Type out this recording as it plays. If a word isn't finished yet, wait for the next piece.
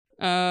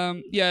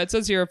Yeah, it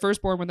says here a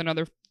firstborn with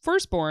another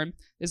firstborn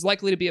is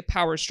likely to be a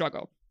power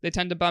struggle. They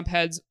tend to bump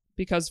heads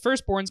because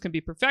firstborns can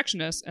be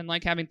perfectionists and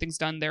like having things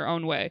done their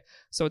own way.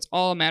 So it's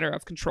all a matter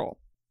of control.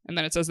 And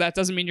then it says that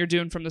doesn't mean you're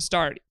doomed from the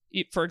start.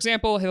 For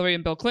example, Hillary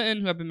and Bill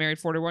Clinton, who have been married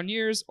 41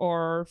 years,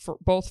 or for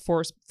both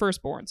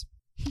firstborns.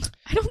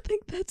 I don't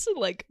think that's a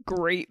like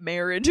great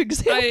marriage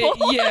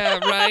example. Yeah,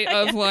 right.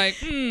 Of like,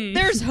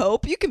 there's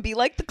hope. You can be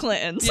like the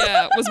Clintons.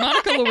 Yeah. Was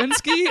Monica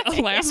Lewinsky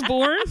a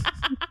lastborn?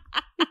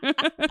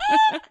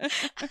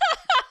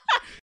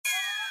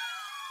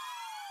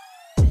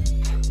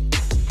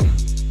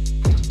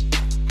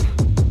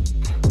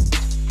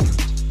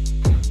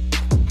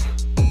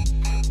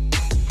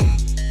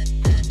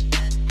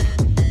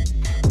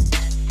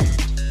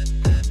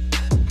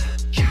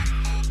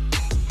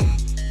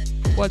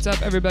 What's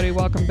up, everybody?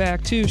 Welcome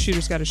back to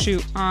Shooters Gotta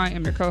Shoot. I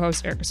am your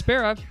co-host, Erica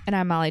Spera. And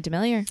I'm Molly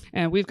Demillier.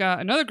 And we've got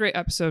another great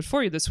episode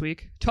for you this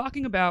week,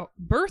 talking about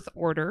birth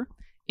order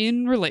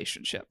in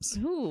relationships.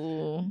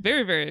 Ooh.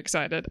 Very, very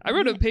excited. I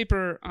wrote a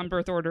paper on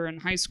birth order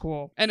in high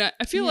school, and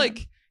I feel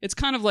like it's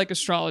kind of like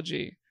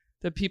astrology,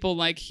 that people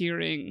like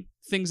hearing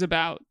things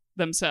about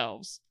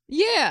themselves.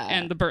 Yeah.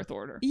 And the birth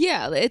order.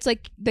 Yeah, it's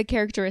like the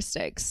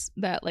characteristics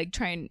that like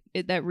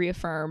that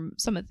reaffirm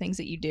some of the things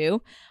that you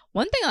do.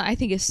 One thing that I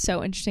think is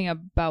so interesting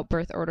about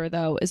birth order,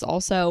 though, is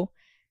also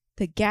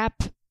the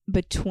gap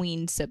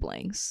between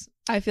siblings.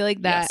 I feel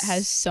like that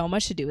has so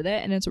much to do with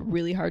it, and it's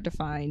really hard to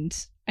find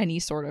any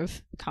sort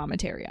of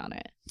commentary on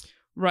it.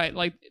 Right.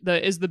 Like,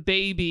 is the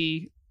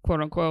baby,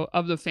 quote unquote,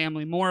 of the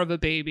family more of a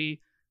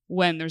baby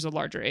when there's a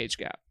larger age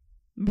gap?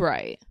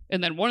 Right.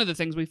 And then one of the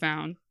things we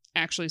found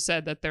actually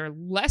said that they're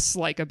less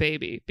like a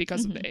baby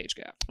because of the age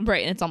gap.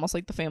 Right. And it's almost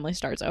like the family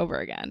starts over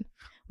again,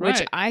 Right.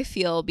 which I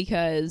feel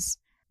because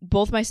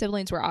both my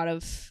siblings were out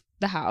of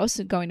the house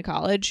and going to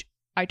college.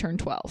 I turned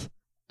 12.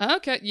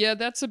 Okay. Yeah,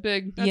 that's a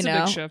big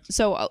shift.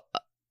 So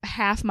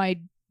half my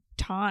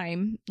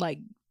time, like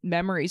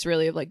memories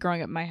really of like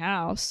growing up in my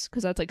house,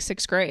 because that's like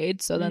sixth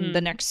grade. So then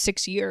the next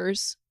 6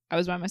 years I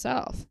was by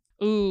myself.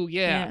 Ooh,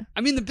 yeah.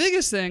 I mean, the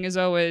biggest thing is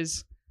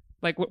always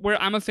like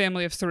where I'm a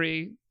family of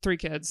three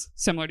kids,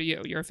 similar to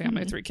you. You're a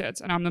family of 3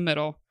 kids, and I'm the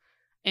middle.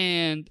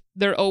 And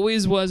there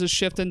always was a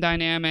shift in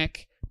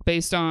dynamic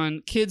based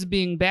on kids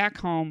being back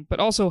home, but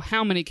also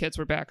how many kids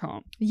were back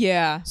home.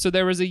 Yeah. So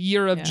there was a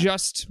year of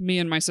just me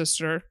and my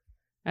sister.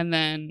 And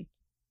then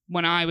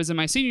when I was in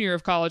my senior year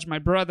of college, my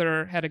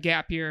brother had a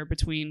gap year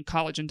between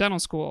college and dental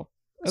school.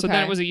 So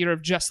then it was a year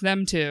of just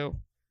them two.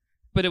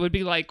 But it would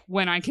be like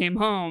when I came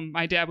home,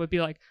 my dad would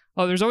be like,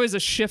 oh, there's always a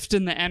shift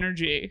in the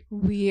energy.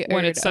 Weird.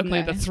 When it's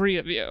suddenly the 3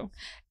 of you.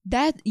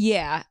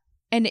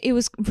 And it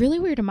was really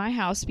weird in my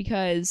house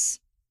because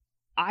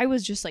I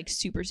was just like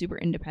super, super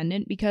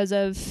independent because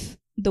of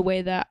the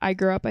way that I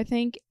grew up, I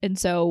think. And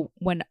so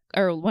when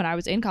I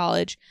was in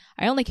college,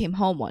 I only came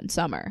home one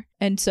summer.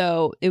 And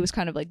so it was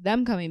kind of like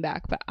them coming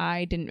back, but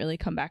I didn't really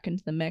come back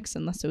into the mix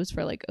unless it was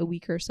for like a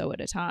week or so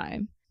at a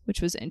time,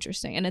 which was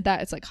interesting. And at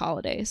that, it's like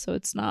holidays. So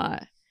it's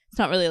not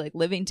really like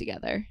living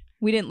together.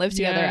 We didn't live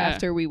together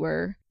after we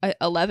were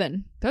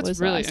 11. That's was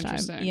really last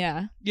interesting. Time.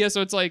 Yeah. Yeah.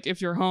 So it's like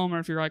if you're home or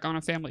if you're like on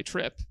a family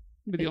trip,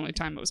 it'd be the only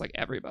time it was like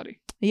everybody.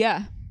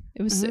 Yeah.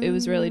 It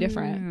was really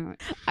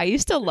different. I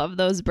used to love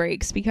those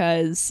breaks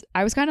because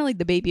I was kind of like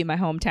the baby in my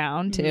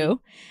hometown too.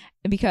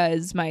 And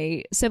because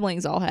my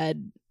siblings all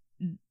had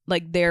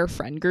like their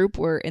friend group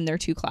were in their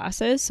 2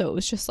 classes. So it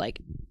was just like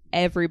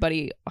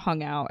everybody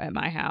hung out at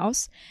my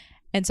house.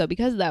 And so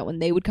because of that, when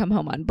they would come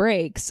home on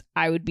breaks,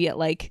 I would be at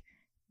like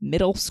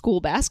middle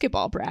school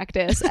basketball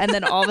practice, and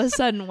then all of a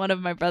sudden one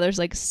of my brother's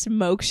like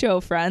smoke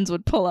show friends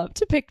would pull up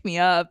to pick me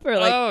up or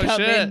like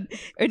come in,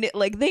 and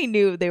like they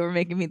knew they were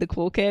making me the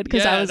cool kid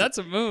because that's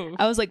a move.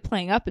 I was like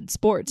playing up in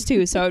sports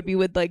too, so I would be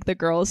with like the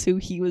girls who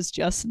he was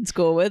just in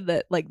school with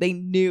that like they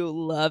knew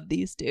loved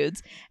these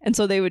dudes, and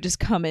so they would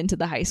just come into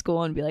the high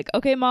school and be like,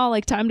 okay, Ma,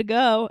 like time to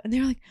go, and they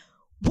were like,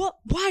 what?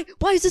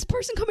 Why is this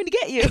person coming to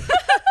get you?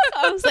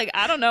 I was like,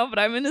 I don't know, but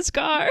I'm in his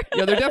car.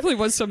 Yeah, there definitely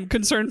was some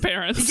concerned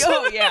parents.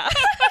 Oh, yeah.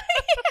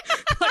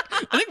 Like,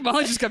 I think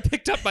Molly just got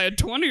picked up by a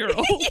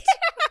 20-year-old. Yeah.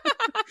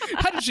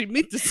 How did she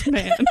meet this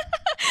man?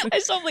 I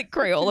still have like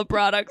Crayola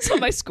products on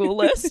my school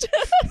list.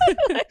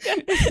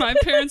 If my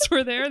parents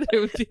were there, they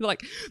would be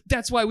like,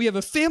 that's why we have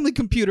a family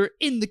computer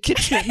in the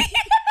kitchen.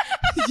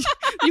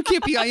 You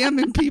can't be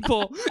IMing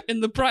people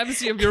in the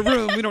privacy of your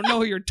room. We don't know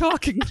who you're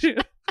talking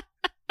to.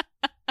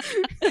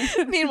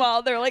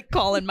 Meanwhile, they're like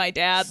calling my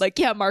dad, like,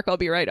 yeah, Mark, I'll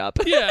be right up.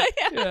 Yeah.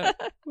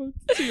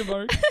 See you,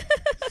 Mark.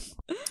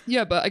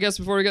 Yeah, but I guess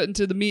before we get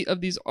into the meat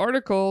of these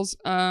articles,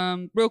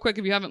 real quick,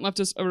 if you haven't left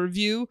us a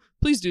review,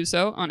 please do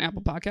so on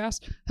Apple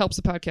Podcasts. Helps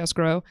the podcast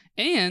grow.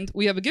 And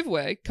we have a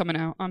giveaway coming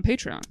out on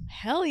Patreon.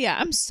 Hell yeah.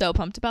 I'm so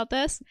pumped about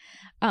this.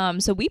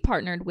 So we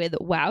partnered with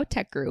Wow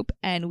Tech Group,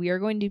 and we are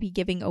going to be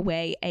giving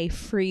away a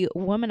free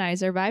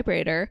womanizer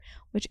vibrator,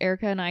 which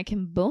Erica and I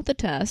can both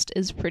attest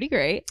is pretty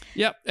great.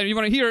 Yep. And you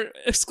want to hear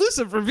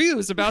exclusive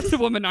reviews about the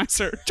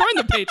womanizer, join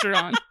the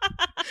Patreon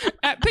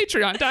at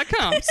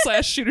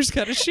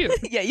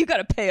patreon.com/shootersgottashoot. Yeah, you got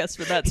to pay us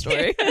for that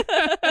story.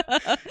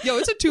 Yo,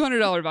 it's a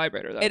 $200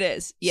 vibrator though. It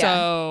is. Yeah.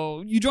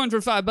 So you join for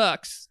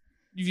 $5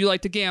 if you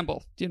like to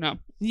gamble,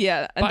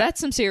 Yeah, and But-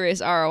 that's some serious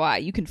ROI.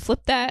 You can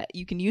flip that.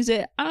 You can use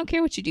it. I don't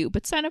care what you do,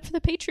 but sign up for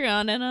the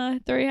Patreon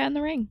and throw your hat in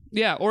the ring.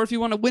 Yeah, or if you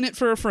want to win it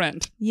for a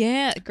friend,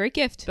 Yeah, great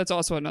gift. that's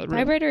also another room.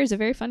 Vibrator is a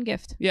very fun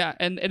gift. Yeah,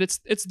 and it's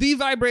the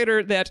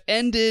vibrator that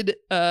ended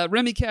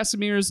Remy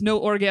Casimir's no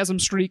orgasm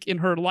streak in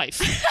her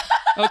life.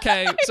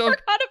 Okay, I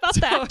forgot about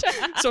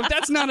that. so if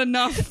that's not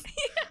enough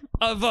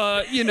of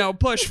a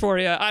push for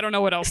you, I don't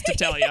know what else to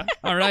tell you.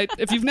 All right,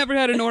 if you've never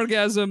had an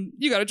orgasm,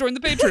 you got to join the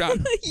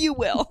Patreon. You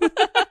will.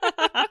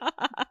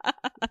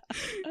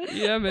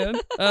 Yeah, man.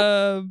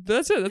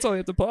 That's it. That's all we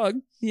have to plug.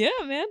 Yeah,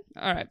 man.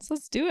 All right. So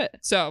let's do it.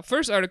 So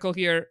first article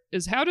here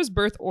is how does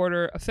birth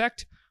order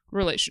affect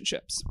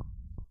relationships?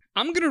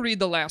 I'm gonna read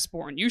the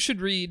lastborn. You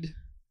should read.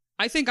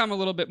 I think I'm a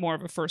little bit more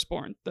of a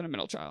firstborn than a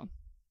middle child.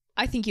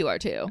 I think you are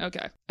too.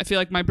 Okay. I feel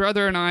like my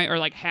brother and I are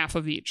like half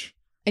of each.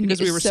 And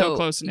Because we were so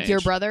close in age. Your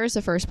brother is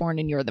the firstborn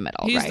and you're the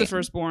middle, He's right? the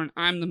firstborn.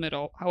 I'm the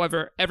middle.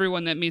 However,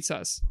 everyone that meets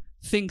us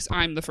thinks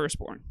I'm the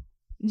firstborn.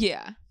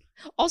 Yeah.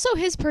 Also,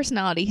 his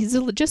personality, he's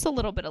just a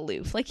little bit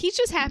aloof. Like, he's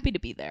just happy to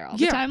be there all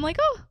the Yeah. time. Like,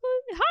 oh,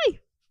 hi.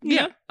 You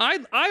Yeah.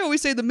 know? I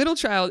always say the middle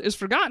child is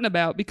forgotten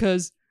about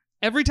because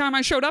every time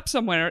I showed up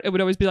somewhere, it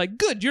would always be like,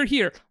 good, you're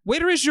here.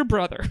 Where is your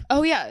brother?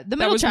 Oh, yeah. The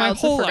middle was my child's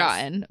whole life.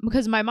 forgotten.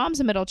 Because my mom's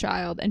a middle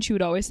child, and she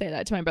would always say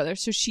that to my brother.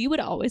 So she would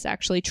always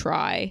actually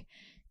try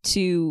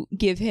to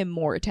give him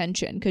more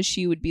attention because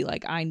she would be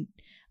like, I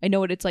know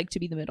what it's like to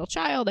be the middle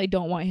child. I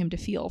don't want him to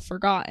feel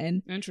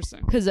forgotten. Interesting.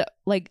 Because,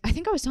 I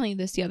think I was telling you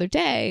this the other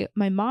day.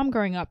 My mom,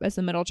 growing up as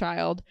the middle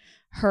child,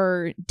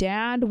 her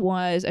dad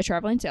was a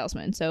traveling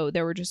salesman. So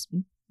there were just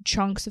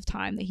chunks of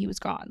time that he was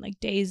gone, like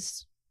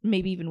days,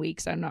 maybe even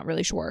weeks. I'm not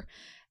really sure.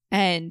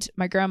 And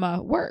my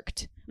grandma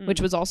worked,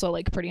 which was also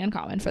like pretty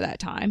uncommon for that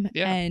time.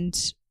 Yeah.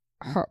 And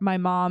my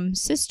mom's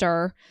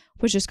sister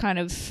was just kind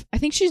of, I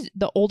think she's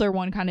the older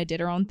one, kind of did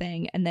her own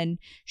thing. And then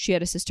she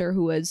had a sister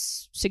who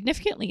was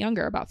significantly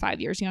younger, about 5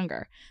 years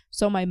younger.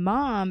 So my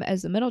mom,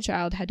 as the middle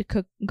child, had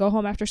to go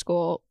home after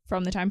school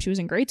from the time she was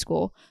in grade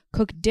school,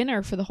 cook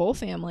dinner for the whole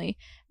family,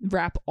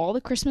 wrap all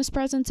the Christmas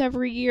presents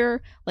every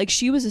year. Like,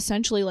 she was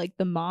essentially like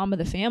the mom of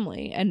the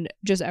family. And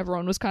just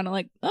everyone was kind of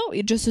like, oh,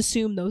 you just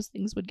assumed those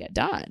things would get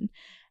done.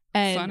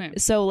 And Funny.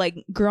 so, like,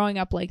 growing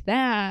up like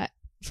that,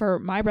 for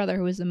my brother,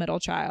 who was the middle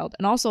child,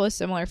 and also a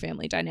similar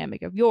family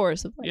dynamic of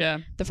yours, of like Yeah.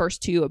 the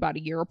first two about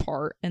a year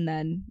apart and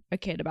then a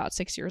kid about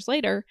 6 years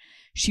later,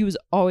 she was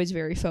always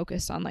very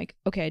focused on like,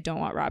 okay, I don't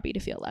want Robbie to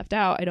feel left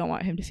out. I don't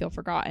want him to feel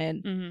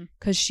forgotten,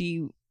 because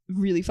she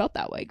really felt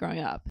that way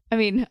growing up. I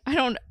mean,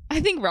 I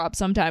think Rob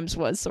sometimes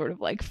was sort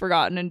of like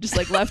forgotten and just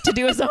like left to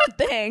do his own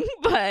thing,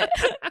 but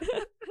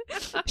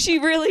she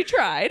really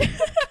tried.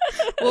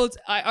 Well,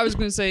 I was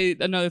going to say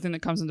another thing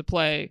that comes into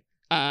play.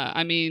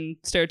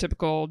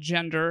 Stereotypical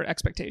gender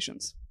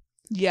expectations.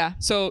 Yeah.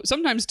 So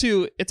sometimes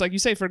too, it's like you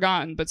say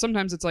forgotten, but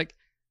sometimes it's like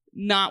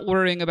not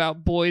worrying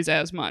about boys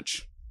as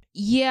much.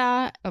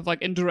 Yeah. Of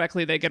like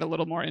indirectly they get a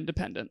little more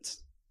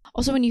independence.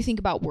 Also, when you think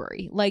about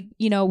worry, like,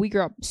 we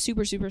grew up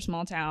super, super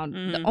small town.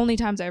 The only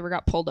times I ever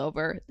got pulled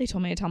over, they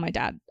told me to tell my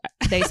dad.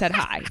 They said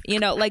hi,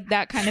 like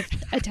that kind of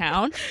a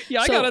town.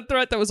 Yeah, So- I got a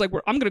threat that was like,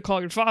 I'm going to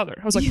call your father.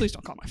 I was like, please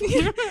don't call my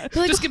father.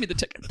 Like, Just give me the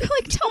ticket. They're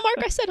like, tell Mark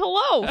I said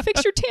hello.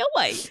 Fix your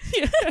taillight.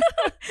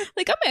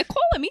 Like, I'm going to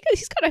call him.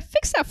 He's got to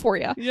fix that for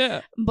you.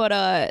 Yeah.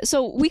 But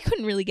so we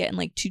couldn't really get in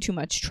like too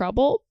much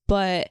trouble.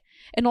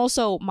 And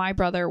also my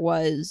brother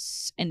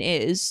was and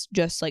is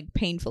just like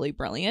painfully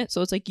brilliant.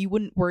 So it's like you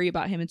wouldn't worry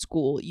about him in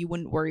school. You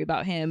wouldn't worry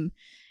about him,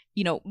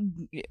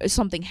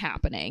 something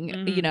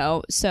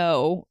happening,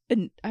 So,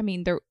 and I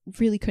mean, they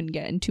really couldn't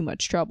get in too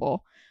much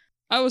trouble.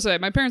 I will say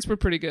my parents were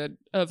pretty good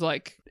of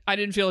like, I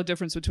didn't feel a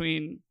difference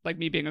between like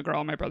me being a girl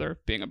and my brother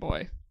being a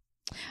boy.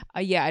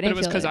 Yeah, I But didn't it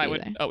was feel because that I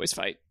would either. always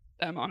fight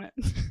them on it.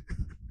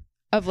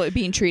 Of like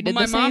being treated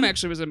My the mom same?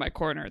 actually was in my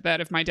corner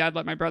that if my dad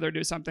let my brother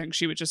do something,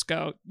 she would just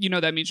go,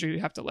 that means you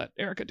have to let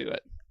Erica do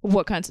it.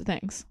 What kinds of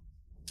things?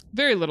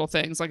 Very little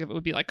things. Like if it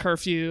would be like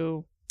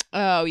curfew.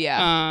 Oh,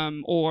 yeah.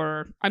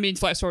 Or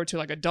fast forward to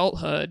like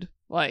adulthood.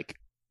 Like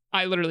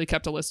I literally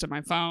kept a list on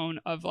my phone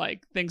of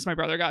like things my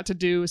brother got to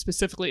do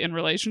specifically in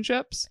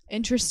relationships.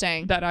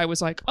 Interesting. That I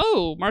was like,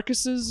 oh,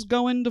 Marcus is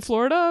going to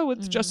Florida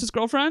with just his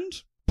girlfriend.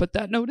 Put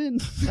that note in.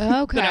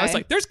 Okay. Then I was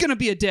like, there's gonna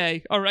be a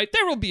day. All right,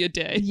 there will be a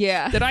day.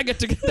 Yeah. That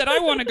I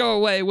want to go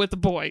away with a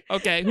boy.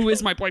 Okay, who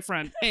is my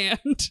boyfriend?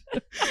 And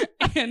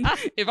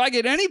if I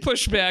get any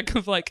pushback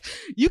of like,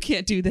 you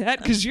can't do that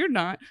because you're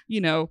not,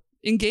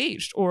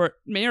 engaged or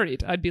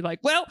married, I'd be like,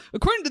 well,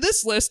 according to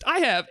this list, I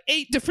have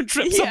 8 different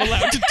trips I'm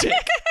allowed to take.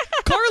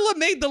 Carla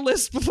made the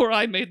list before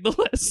I made the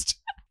list.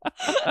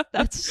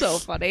 That's so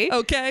funny.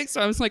 Okay,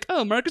 so I was like,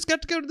 oh, Marcus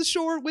got to go to the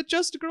shore with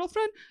just a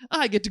girlfriend.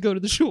 I get to go to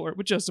the shore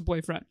with just a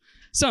boyfriend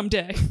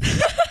someday.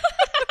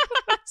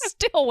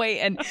 Still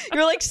waiting.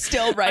 You're like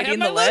still I writing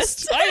have the my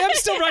list. I am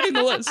still writing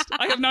the list.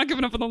 I have not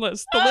given up on the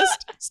list. The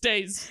list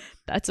stays.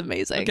 That's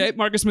amazing. Okay,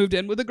 Marcus moved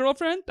in with a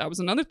girlfriend. That was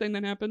another thing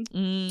that happened.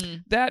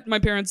 That my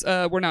parents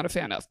were not a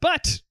fan of,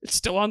 but it's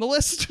still on the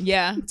list.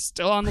 Yeah. It's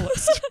still on the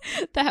list.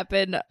 That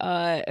happened.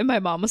 And my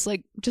mom was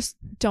like, just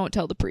don't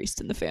tell the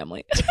priest in the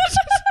family.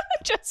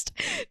 just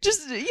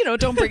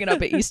don't bring it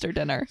up at Easter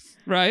dinner.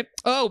 Right.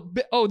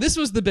 Oh, this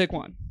was the big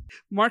one.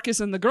 Marcus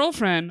and the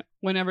girlfriend,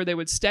 whenever they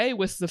would stay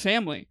with the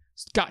family,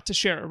 got to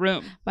share a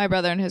room. My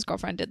brother and his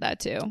girlfriend did that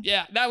too.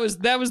 Yeah, that was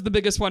the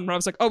biggest one where I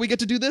was like, oh, we get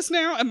to do this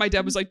now? And my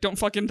dad was like, don't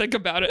fucking think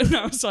about it. And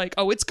I was like,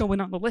 oh, it's going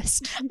on the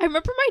list. I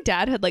remember my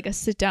dad had like a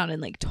sit down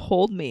and like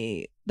told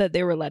me that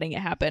they were letting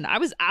it happen. I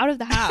was out of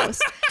the house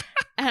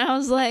and I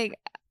was like,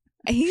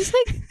 he's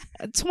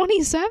like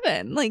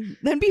 27. Like,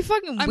 that'd be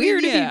fucking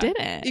weird if he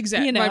didn't.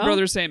 Exactly. You know? My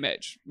brother's same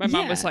age. My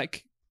mom was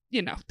like,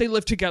 they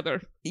live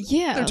together.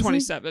 Yeah. They're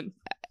 27.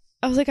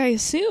 I was like, I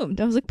assumed.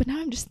 I was like, but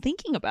now I'm just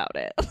thinking about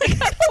it. Like,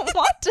 I don't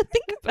want to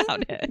think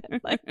about it.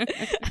 Like,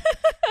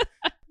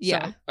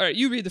 yeah. So, all right,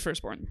 you read the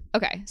firstborn.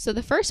 Okay, so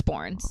the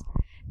firstborns.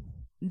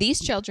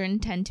 These children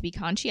tend to be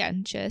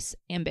conscientious,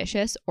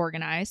 ambitious,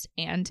 organized,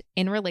 and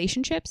in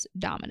relationships,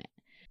 dominant.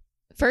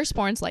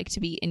 Firstborns like to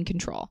be in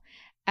control.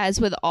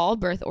 As with all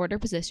birth order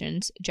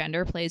positions,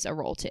 gender plays a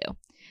role too.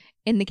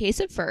 In the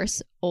case of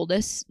first,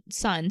 oldest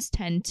sons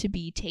tend to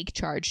be take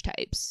charge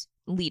types,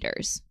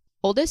 leaders.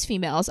 Oldest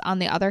females, on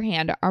the other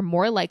hand, are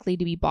more likely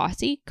to be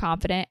bossy,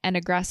 confident, and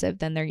aggressive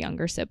than their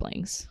younger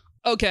siblings.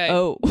 Okay.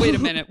 Oh. Wait a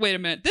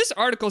minute. This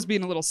article's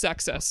being a little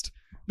sexist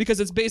because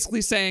it's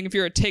basically saying if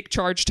you're a take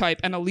charge type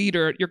and a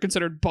leader, you're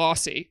considered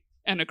bossy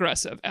and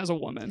aggressive as a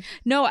woman.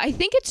 No, I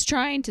think it's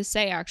trying to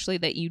say actually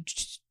that you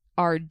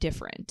are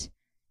different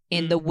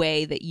in the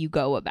way that you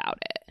go about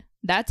it.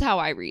 That's how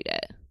I read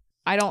it.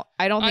 I don't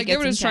think I get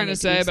what it's trying to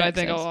say, but I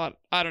think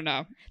I don't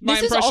know.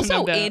 This is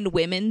also in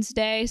Women's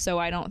Day, so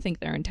I don't think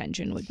their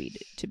intention would be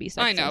to be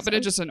sexist. I know, but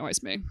it just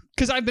annoys me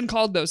because I've been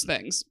called those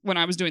things when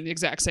I was doing the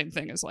exact same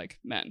thing as like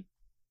men.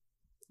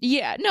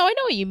 Yeah, no, I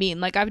know what you mean.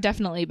 Like, I've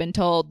definitely been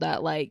told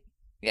that like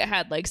it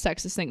had like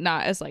sexist thing,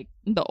 not as like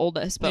the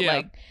oldest, but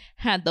like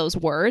had those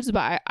words.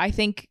 But I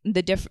think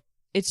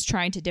it's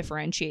trying to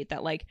differentiate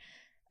that like.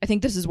 I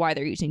think this is why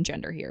they're using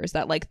gender here, is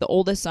that like the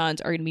oldest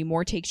sons are going to be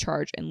more take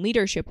charge in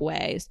leadership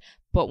ways,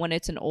 but when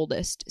it's an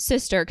oldest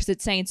sister, because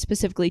it's saying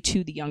specifically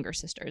to the younger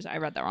sisters. I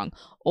read that wrong.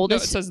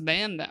 Oldest. No, it says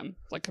than them,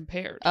 like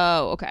compared.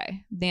 Oh,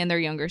 okay. Than their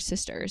younger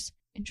sisters.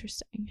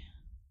 Interesting.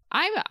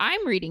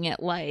 I'm reading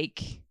it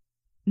like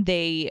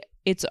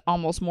it's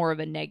almost more of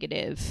a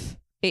negative.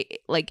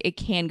 It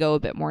can go a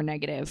bit more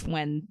negative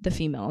when the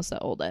female is the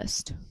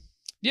oldest.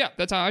 Yeah,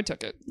 that's how I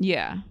took it.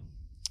 Yeah.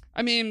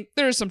 I mean,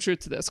 there is some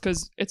truth to this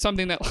because it's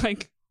something that,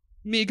 like,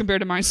 me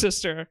compared to my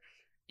sister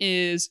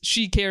is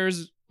she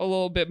cares a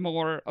little bit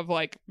more of,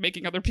 like,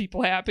 making other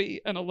people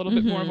happy and a little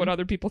bit more of what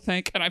other people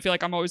think. And I feel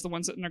like I'm always the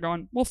one sitting there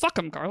going, well, fuck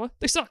them, Carla.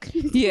 They suck.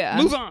 Yeah.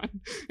 Move on.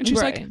 And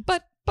she's like,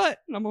 but.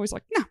 And I'm always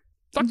like, no,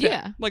 fuck that.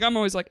 Yeah. Like, I'm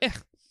always like, eh.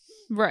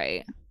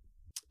 Right.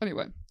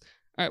 Anyway.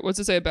 All right, what's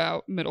it say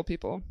about middle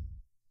people?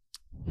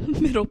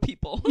 Middle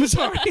people.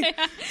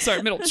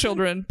 Sorry, middle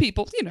children,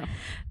 people, you know.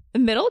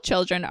 Middle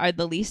children are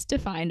the least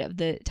defined of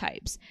the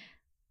types.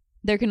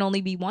 There can only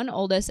be one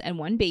oldest and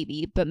one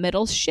baby, but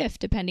middles shift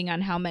depending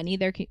on how many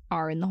there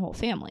are in the whole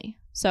family.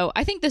 So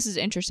I think this is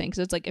interesting because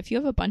it's like if you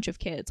have a bunch of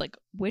kids, like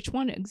which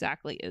one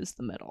exactly is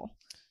the middle?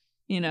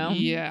 You know?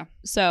 Yeah.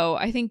 So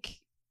I think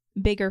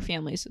bigger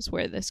families is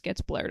where this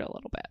gets blurred a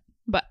little bit.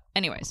 But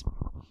anyways,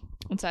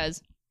 it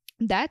says,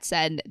 that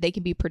said, they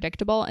can be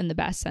predictable in the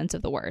best sense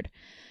of the word.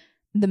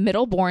 The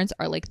middleborns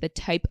are like the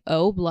type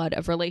O blood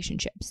of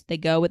relationships. They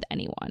go with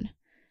anyone.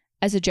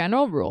 As a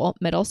general rule,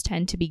 middles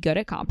tend to be good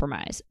at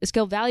compromise, a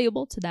skill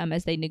valuable to them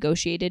as they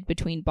negotiated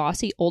between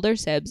bossy older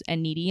sibs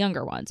and needy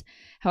younger ones.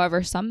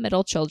 However, some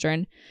middle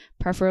children,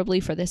 preferably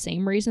for the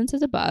same reasons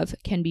as above,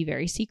 can be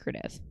very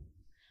secretive.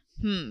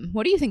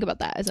 What do you think about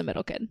that as a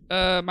middle kid?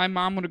 My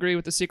mom would agree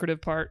with the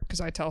secretive part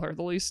because I tell her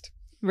the least.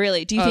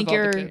 Really? Do you think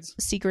you're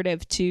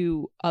secretive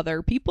to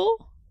other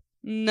people?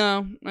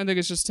 No, I think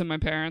it's just to my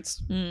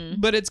parents.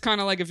 But it's kind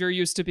of like if you're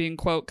used to being,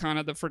 quote, kind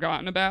of the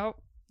forgotten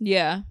about.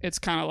 Yeah. It's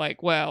kind of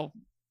like, well,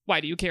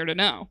 why do you care to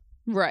know?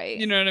 Right.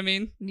 You know what I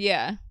mean?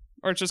 Yeah.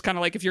 Or it's just kind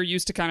of like if you're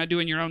used to kind of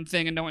doing your own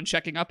thing and no one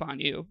checking up on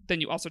you, then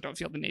you also don't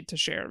feel the need to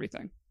share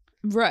everything.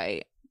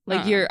 Right.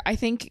 Like I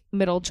think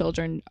middle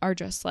children are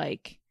just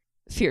like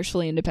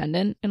fiercely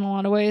independent in a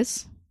lot of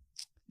ways.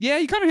 Yeah,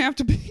 you kind of have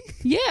to be.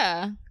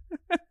 Yeah.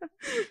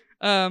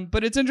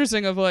 But it's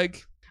interesting of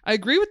like, I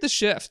agree with the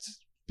shift.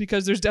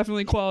 Because there's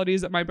definitely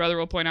qualities that my brother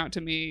will point out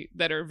to me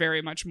that are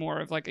very much more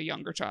of like a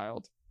younger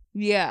child.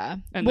 Yeah.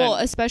 And well,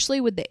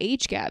 especially with the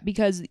age gap,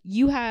 because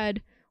you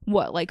had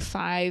what, like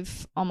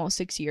 5, almost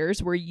 6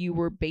 years where you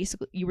were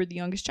the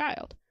youngest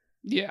child.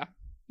 Yeah.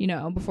 You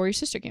know, before your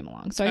sister came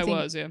along. So I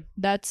think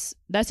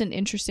that's an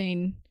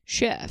interesting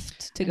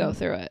shift to go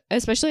through it,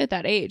 especially at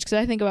that age. Because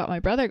I think about my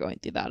brother going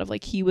through that of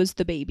like he was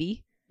the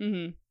baby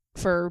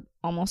for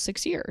almost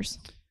 6 years.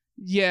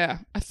 Yeah,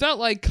 I felt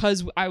like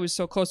because I was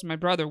so close to my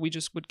brother, we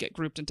just would get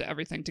grouped into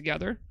everything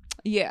together.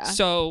 Yeah.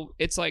 So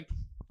it's like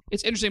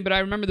it's interesting, but I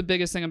remember the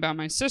biggest thing about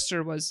my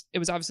sister was it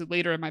was obviously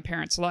later in my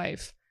parents'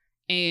 life.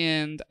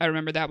 And I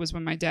remember that was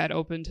when my dad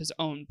opened his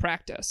own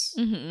practice.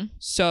 Mm-hmm.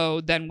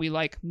 So then we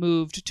like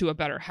moved to a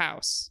better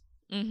house.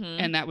 Mm-hmm.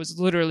 And that was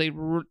literally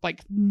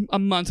like a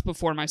month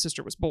before my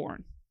sister was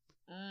born.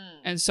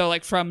 And so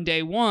like from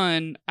day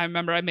one, I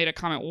remember I made a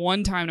comment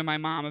one time to my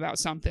mom about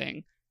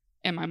something.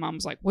 And my mom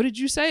was like, what did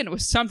you say? And it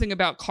was something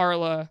about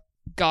Carla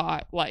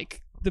got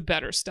like the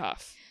better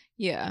stuff.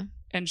 Yeah.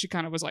 And she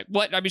kind of was like,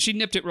 what? I mean, she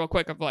nipped it real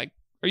quick of like,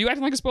 are you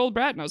acting like a spoiled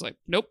brat? And I was like,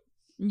 nope.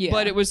 Yeah.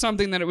 But it was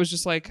something that it was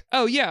just like,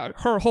 oh yeah,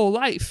 her whole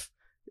life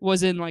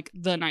was in like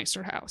the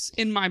nicer house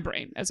in my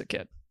brain as a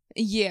kid.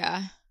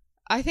 Yeah.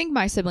 I think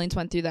my siblings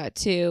went through that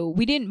too.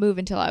 We didn't move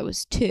until I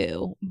was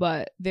 2,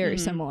 but very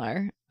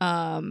similar.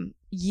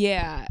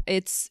 Yeah,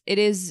 it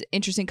is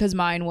interesting because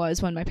mine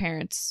was when my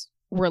parents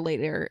were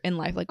later in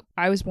life. Like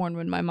I was born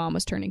when my mom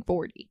was turning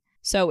 40.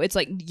 So it's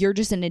like you're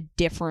just in a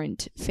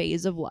different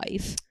phase of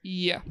life.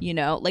 Yeah. You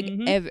know, like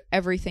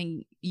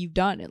everything you've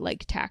done,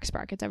 like tax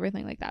brackets,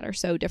 everything like that are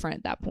so different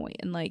at that point.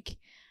 And like,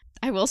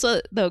 I will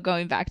also, though,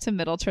 going back to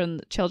middle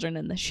children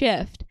in the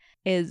shift,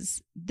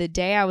 is the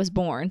day I was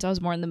born. So I was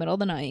born in the middle of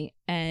the night,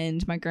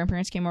 and my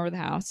grandparents came over the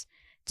house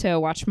to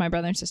watch my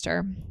brother and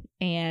sister.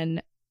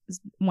 And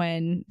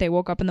when they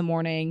woke up in the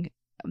morning,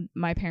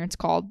 my parents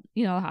called,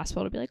 the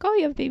hospital to be like, oh,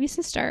 you have a baby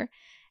sister.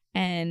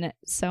 And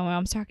so my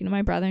mom's talking to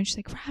my brother, and she's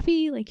like,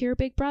 Robbie, like, you're a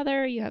big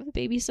brother, you have a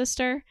baby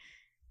sister.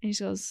 And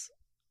she goes,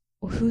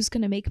 well, who's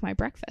gonna make my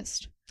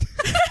breakfast?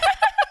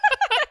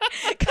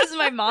 Because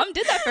my mom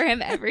did that for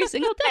him every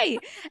single day,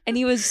 and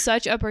he was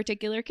such a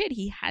particular kid.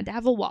 He had to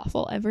have a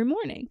waffle every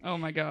morning. Oh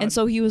my god. And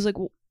so he was like,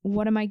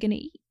 what am I gonna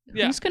eat?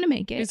 Yeah. Who's gonna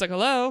make it? He's like,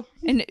 hello.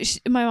 And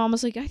my mom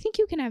was like, I think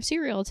you can have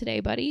cereal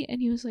today, buddy.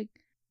 And he was like,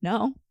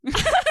 no.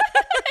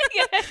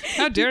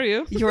 How dare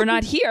you? You're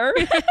not here.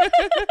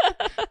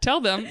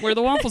 Tell them where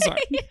the waffles are.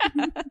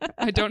 Yeah.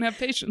 I don't have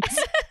patience.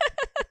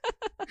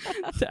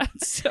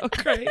 That's so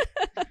great.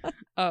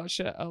 Oh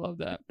shit, I love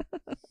that.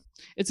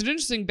 It's an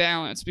interesting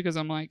balance because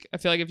I'm like, I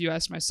feel like if you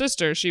asked my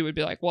sister, she would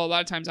be like, well, a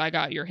lot of times I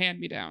got your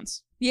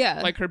hand-me-downs.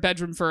 Yeah. Like her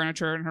bedroom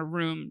furniture in her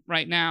room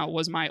right now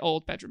was my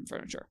old bedroom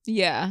furniture.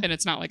 Yeah. And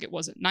it's not like it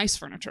wasn't nice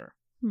furniture.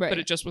 Right. But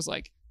it just was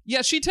like,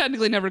 yeah, she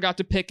technically never got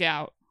to pick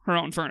out her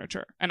own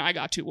furniture, and I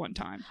got to one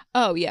time.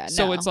 Oh, yeah.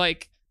 So it's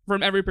like,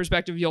 from every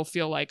perspective, you'll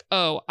feel like,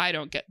 oh, I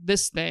don't get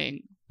this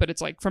thing. But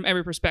it's like, from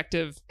every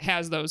perspective,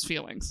 has those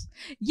feelings.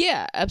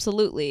 Yeah,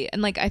 absolutely.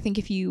 And like, I think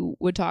if you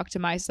would talk to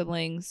my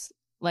siblings,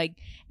 like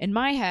in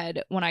my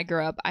head, when I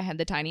grew up, I had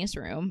the tiniest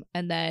room.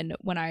 And then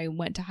when I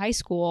went to high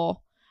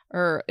school,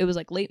 or it was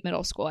like late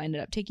middle school, I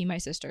ended up taking my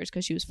sister's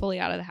because she was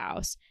fully out of the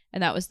house.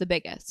 And that was the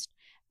biggest.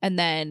 And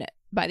then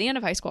by the end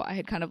of high school, I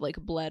had kind of like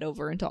bled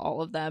over into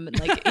all of them and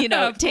like,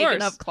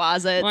 taken up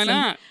closets. Why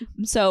not?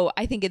 So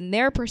I think in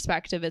their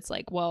perspective, it's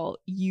like, well,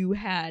 you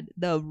had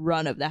the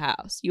run of the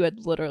house. You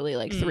had literally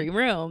like 3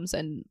 rooms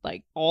and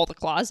like all the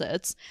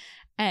closets.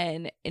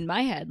 And in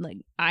my head, like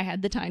I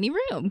had the tiny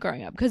room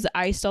growing up because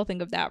I still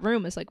think of that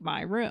room as like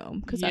my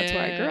room because that's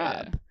where I grew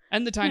up.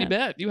 And the tiny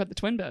bed. You had the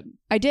twin bed.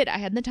 I did. I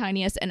had the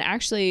tiniest. And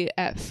actually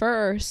at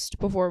first,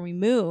 before we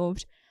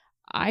moved,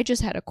 I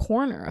just had a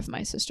corner of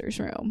my sister's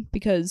room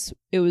because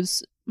it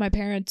was my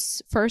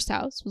parents' first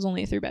house was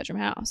only a 3-bedroom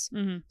house.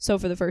 Mm-hmm. So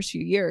for the first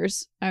few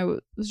years, I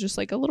was just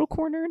like a little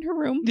corner in her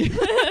room.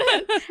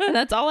 And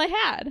that's all I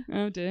had.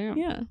 Oh, damn.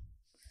 Yeah.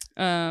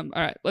 All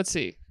right. Let's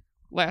see.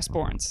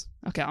 Lastborns.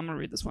 Okay, I'm going to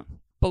read this one.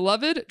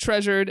 Beloved,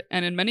 treasured,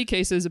 and in many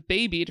cases,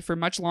 babied for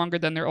much longer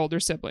than their older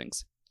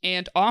siblings,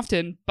 and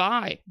often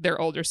by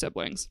their older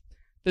siblings.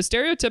 The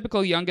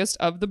stereotypical youngest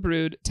of the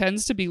brood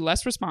tends to be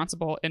less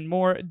responsible and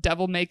more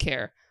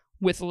devil-may-care,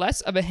 with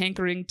less of a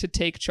hankering to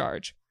take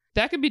charge.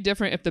 That could be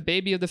different if the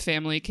baby of the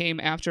family came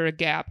after a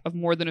gap of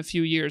more than a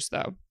few years,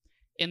 though.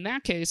 In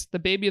that case, the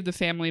baby of the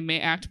family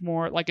may act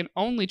more like an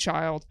only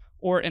child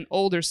or an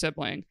older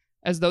sibling,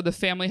 as though the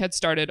family had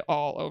started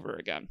all over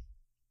again.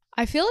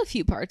 I feel a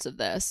few parts of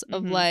this,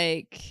 of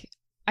like,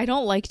 I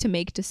don't like to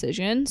make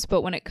decisions,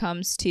 but when it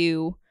comes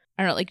to,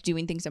 I don't like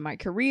doing things in my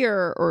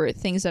career or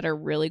things that are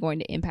really going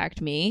to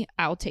impact me,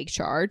 I'll take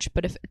charge.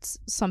 But if it's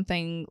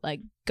something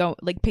like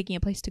picking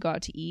a place to go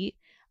out to eat,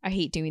 I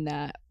hate doing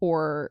that.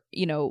 Or,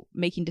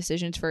 making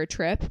decisions for a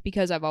trip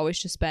because I've always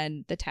just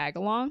been the tag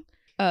along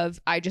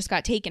of I just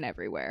got taken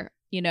everywhere.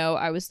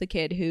 I was the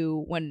kid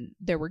who, when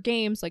there were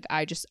games, like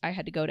I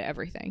had to go to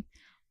everything.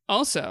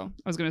 Also,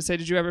 I was going to say,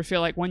 did you ever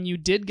feel like when you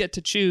did get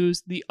to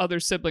choose, the other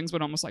siblings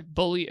would almost like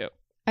bully you?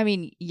 I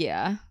mean,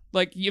 yeah.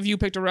 Like, if you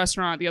picked a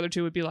restaurant, the other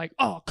two would be like,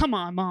 oh, come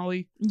on,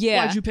 Molly.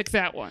 Yeah. Why'd you pick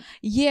that one?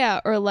 Yeah,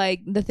 or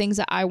like the things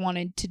that I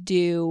wanted to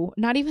do,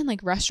 not even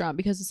like restaurant,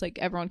 because it's like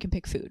everyone can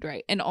pick food,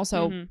 right? And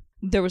also,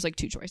 there was like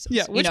 2 choices.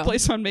 Yeah, which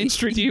place on Main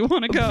Street do you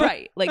want to go?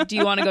 Right. Like, do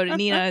you want to go to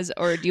Nina's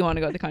or do you want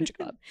to go to the country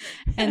club?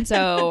 And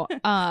so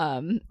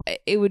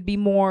it would be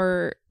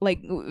more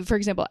like, for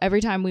example, every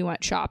time we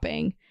went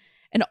shopping,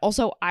 and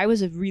also, I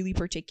was a really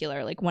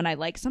particular, like when I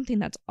liked something,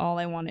 that's all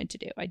I wanted to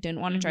do. I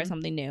didn't want to try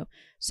something new.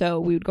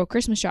 So we would go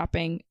Christmas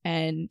shopping,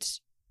 and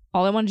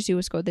all I wanted to do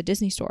was go to the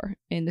Disney store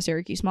in the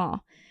Syracuse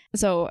Mall.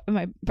 So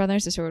my brother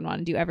and sister would want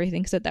to do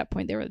everything because at that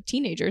point they were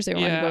teenagers. They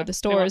wanted to go to the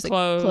stores, like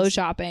clothes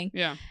shopping.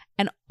 Yeah.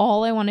 And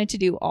all I wanted to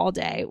do all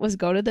day was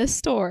go to this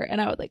store.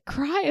 And I would like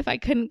cry if I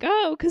couldn't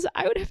go because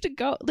I would have to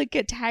go, like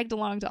get tagged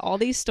along to all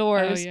these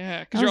stores. Oh, yeah.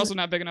 Because you're also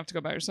not big enough to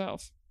go by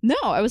yourself. No,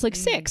 I was like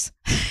 6.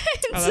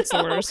 Oh, that's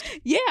the worst.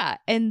 Yeah.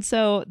 And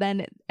so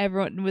then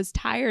everyone was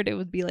tired. It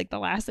would be like the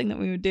last thing that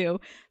we would do.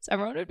 So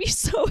everyone would be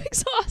so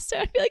exhausted.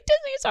 I'd be like,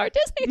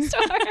 Disney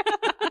store.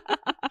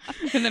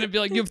 And then it'd be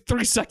like, you have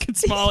 3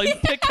 seconds, Molly.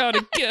 Pick out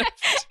a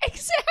gift.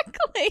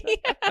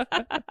 Exactly.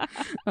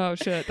 Oh,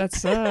 shit. That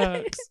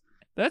sucks.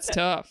 That's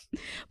tough.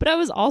 But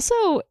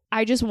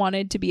I just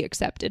wanted to be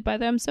accepted by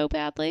them so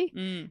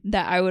badly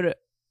that I would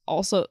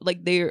also,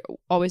 like, they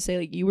always say,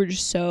 like, you were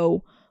just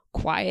so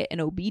quiet and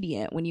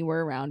obedient when you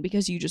were around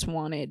because you just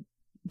wanted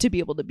to be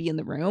able to be in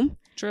the room.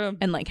 True.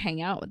 And, like,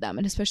 hang out with them.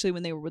 And especially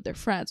when they were with their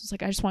friends. It's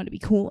like, I just wanted to be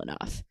cool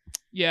enough.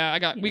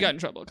 Yeah, we got in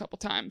trouble a couple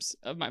times.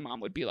 My mom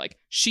would be like,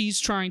 she's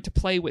trying to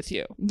play with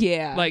you.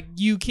 Yeah. Like,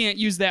 you can't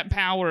use that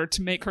power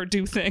to make her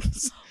do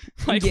things.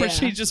 Like, where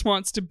she just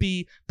wants to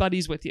be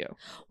buddies with you.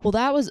 Well,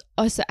 that was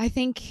us. I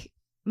think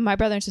my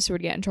brother and sister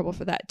would get in trouble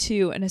for that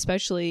too. And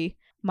especially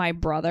my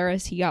brother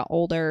as he got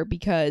older,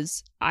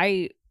 because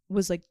I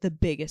was like the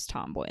biggest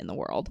tomboy in the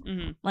world.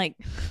 Mm-hmm. Like,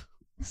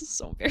 this is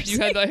so embarrassing.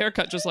 You had the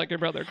haircut just like your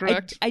brother,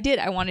 correct? I did.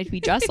 I wanted to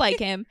be just like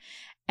him.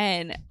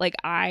 And like,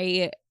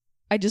 I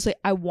just like,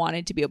 I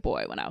wanted to be a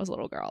boy when I was a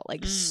little girl,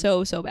 like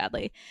so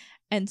badly.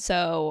 And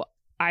so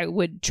I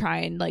would try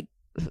and like,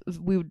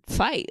 we would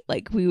fight,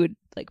 like we would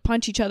like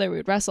punch each other, we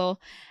would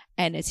wrestle.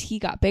 And as he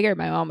got bigger,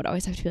 my mom would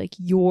always have to be like,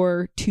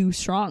 you're too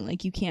strong,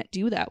 like you can't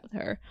do that with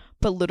her.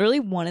 But literally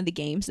one of the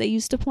games they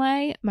used to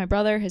play, my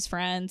brother, his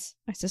friends,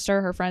 my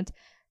sister, her friends,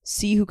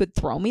 see who could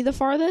throw me the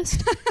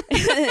farthest.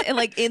 And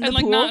like in the and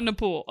like pool. not in a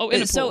pool. Oh, in a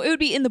pool. So it would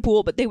be in the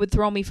pool, but they would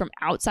throw me from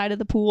outside of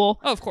the pool.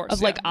 Oh, of course.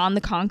 Of like on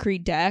the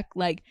concrete deck.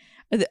 Like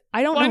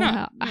I don't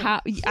know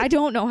how I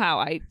don't know how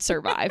I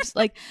survived.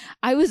 Like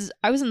I was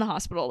in the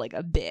hospital like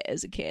a bit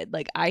as a kid.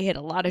 Like I hit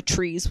a lot of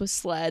trees with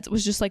sleds. It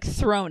was just like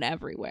thrown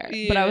everywhere.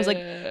 Yeah. But I was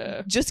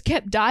like just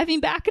kept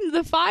diving back into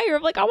the fire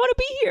of like, I want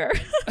to be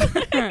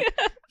here.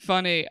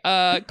 Funny.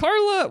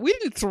 Carla, we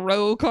didn't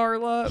throw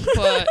Carla,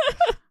 but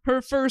her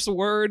first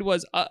word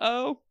was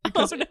uh-oh,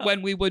 because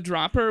when we would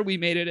drop her, we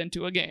made it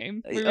into a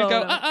game. We would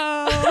go,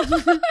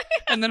 uh-oh.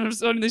 And then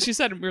suddenly she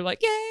said it, we were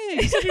like, yay,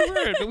 you said your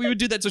word. But we would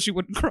do that so she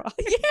wouldn't cry.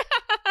 Yeah.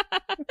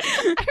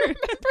 I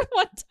remember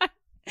one time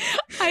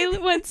I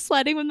went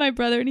sledding with my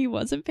brother and he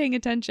wasn't paying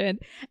attention.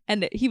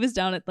 And he was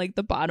down at like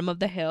the bottom of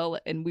the hill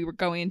and we were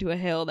going into a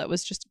hill that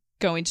was just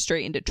going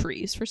straight into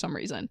trees for some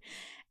reason.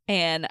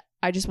 And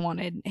I just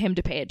wanted him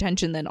to pay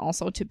attention, then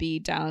also to be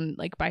down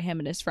like by him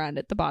and his friend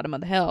at the bottom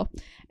of the hill.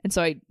 And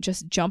so I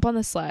just jump on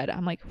the sled.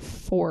 I'm like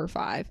 4 or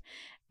 5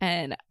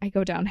 and I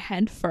go down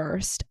head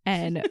first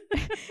and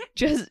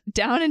just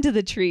down into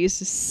the trees,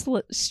 just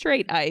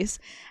straight ice.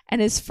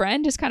 And his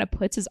friend just kind of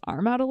puts his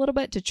arm out a little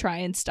bit to try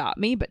and stop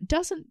me, but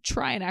doesn't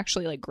try and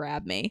actually like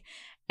grab me.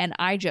 And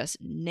I just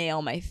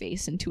nail my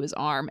face into his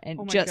arm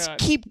and just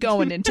keep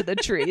going into the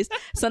trees.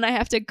 So then I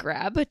have to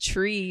grab a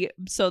tree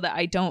so that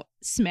I don't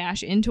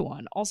smash into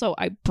one. Also,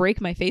 I break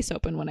my face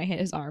open when I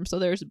hit his arm. So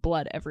there's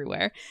blood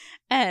everywhere.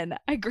 And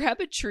I grab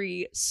a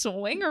tree,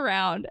 swing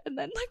around, and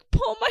then like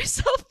pull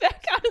myself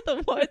back out of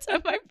the woods.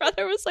 And my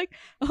brother was like,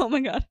 oh my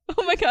God.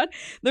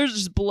 There's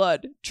just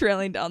blood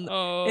trailing down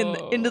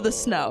into the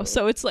snow.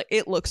 So it's like,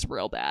 it looks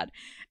real bad.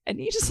 And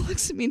he just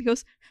looks at me and he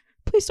goes,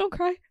 please don't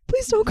cry.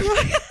 Please don't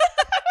cry.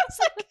 I was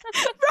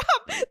like,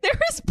 Rob, there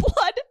is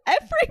blood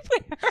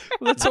everywhere.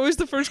 Well, that's always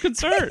the first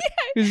concern.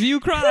 Because if you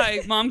cry,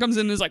 mom comes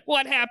in and is like,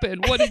 what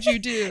happened? What did you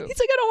do? He's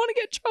like, I don't want to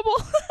get in trouble.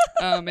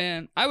 Oh,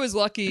 man. I was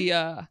lucky.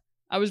 I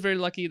was very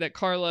lucky that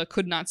Carla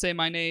could not say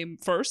my name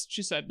first.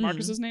 She said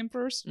Marcus's name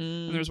first.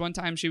 And there was one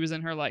time she was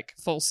in her like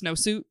full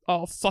snowsuit,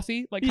 all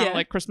fluffy, like kind of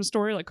like Christmas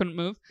Story, like couldn't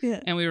move. Yeah.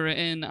 And we were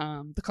in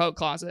the coat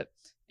closet.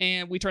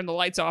 And we turned the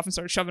lights off and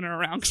started shoving her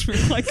around because we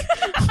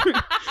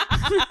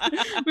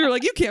were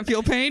like, you can't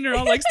feel pain. You're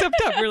all like stepped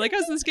up. We were like,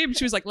 how's this game? And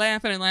she was like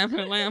laughing.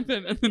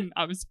 And then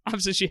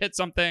obviously she hit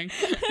something.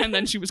 And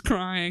then she was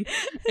crying.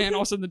 And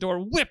all of a sudden the door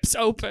whips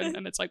open.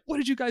 And it's like, what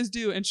did you guys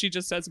do? And she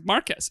just says,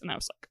 Marcus. And I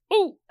was like,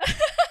 oh.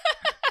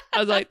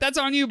 I was like, that's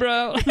on you,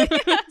 bro.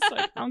 It's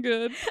like, I'm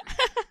good.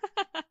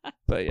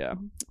 But yeah.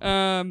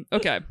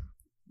 Okay.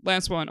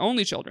 Last one.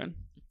 Only children.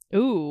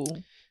 Ooh.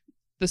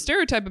 The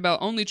stereotype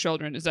about only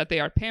children is that they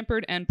are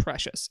pampered and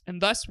precious,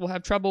 and thus will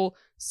have trouble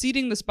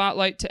ceding the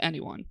spotlight to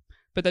anyone.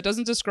 But that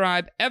doesn't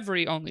describe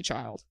every only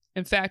child.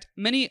 In fact,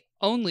 many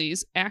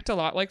onlys act a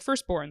lot like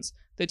firstborns.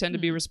 They tend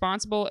to be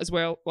responsible as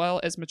well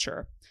as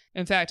mature.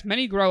 In fact,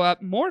 many grow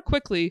up more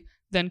quickly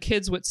than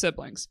kids with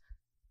siblings,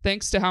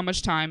 thanks to how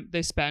much time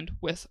they spend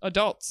with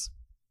adults.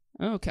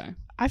 Okay.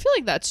 I feel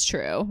like that's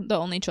true. The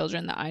only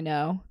children that I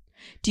know.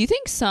 Do you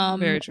think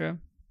some... Very true.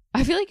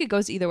 I feel like it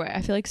goes either way.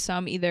 I feel like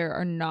some either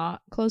are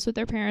not close with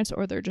their parents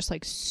or they're just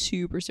like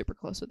super, super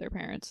close with their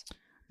parents.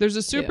 There's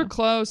a super too.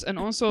 close, and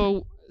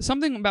also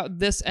something about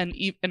this, and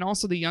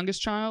also the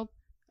youngest child,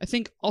 I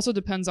think also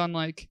depends on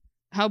like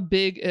how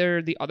big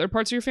are the other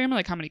parts of your family,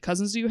 like how many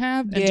cousins do you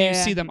have, and do you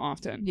see them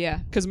often? Yeah.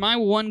 Because my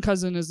one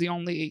cousin is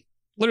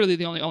literally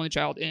the only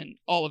child in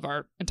all of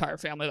our entire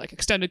family, like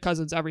extended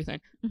cousins, everything.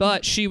 Mm-hmm.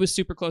 But she was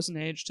super close in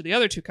age to the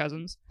other two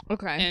cousins.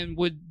 Okay. And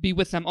would be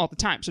with them all the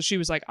time. So she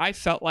was like, I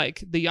felt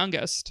like the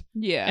youngest.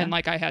 Yeah. And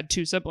like I had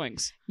two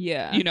siblings.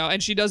 Yeah. You know,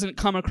 and she doesn't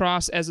come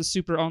across as a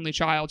super only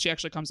child. She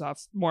actually comes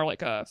off more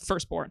like a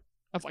firstborn,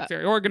 of like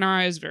very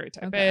organized, very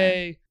type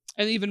A.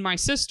 And even my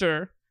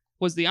sister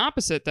was the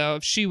opposite, though.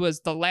 She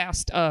was the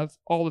last of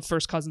all the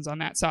first cousins on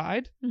that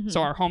side. Mm-hmm.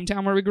 So our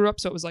hometown where we grew up.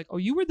 So it was like, oh,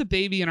 you were the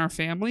baby in our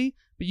family,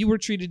 but you were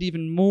treated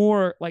even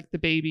more like the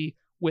baby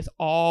with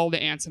all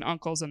the aunts and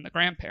uncles and the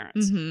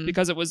grandparents. Mm-hmm.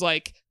 Because it was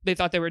like they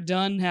thought they were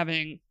done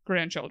having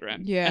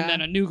grandchildren. Yeah. And then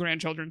a new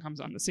grandchildren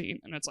comes on the scene.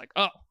 And it's like,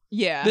 oh,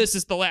 yeah. this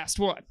is the last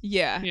one.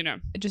 Yeah. You know?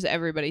 Just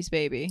everybody's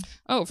baby.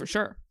 Oh, for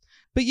sure.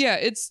 But yeah,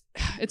 it's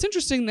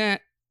interesting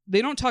that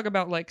they don't talk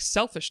about like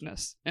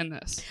selfishness in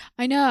this.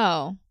 I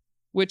know.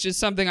 Which is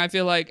something I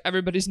feel like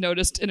everybody's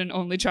noticed in an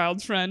only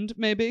child friend,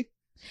 maybe.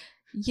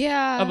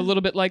 Yeah. Of a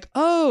little bit like,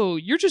 oh,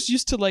 you're just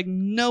used to like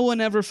no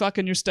one ever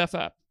fucking your stuff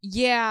up.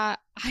 Yeah.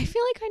 I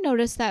feel like I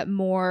noticed that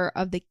more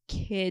of the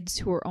kids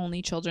who were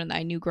only children that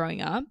I knew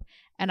growing up.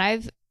 And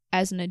I've,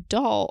 as an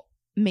adult,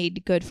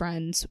 made good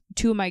friends.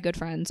 Two of my good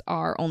friends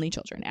are only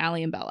children,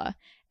 Allie and Bella.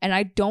 And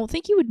I don't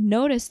think you would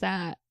notice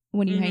that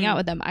when you hang out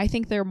with them. I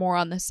think they're more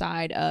on the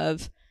side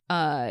of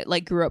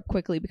like grew up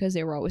quickly because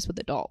they were always with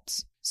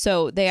adults.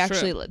 So they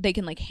actually they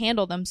can like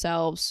handle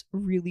themselves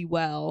really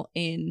well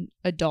in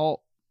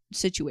adult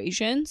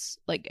situations,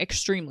 like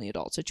extremely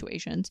adult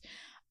situations.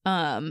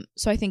 So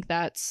I think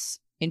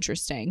that's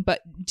interesting, but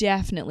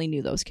definitely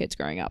knew those kids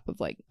growing up of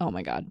like, oh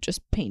my God,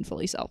 just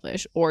painfully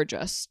selfish, or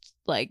just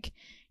like,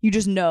 you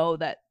just know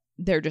that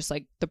they're just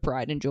like the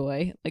pride and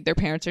joy. Like their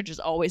parents are just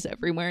always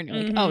everywhere. And you're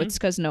like, oh, it's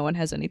because no one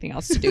has anything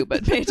else to do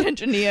but pay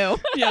attention to you.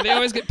 Yeah, they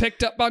always get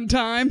picked up on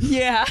time.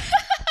 Yeah.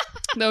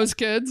 Those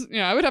kids.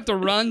 Yeah, I would have to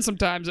run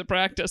sometimes at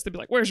practice. They'd be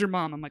like, where's your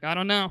mom? I'm like, I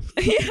don't know.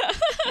 Yeah.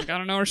 Like, I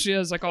don't know where she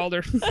is. I called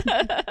her.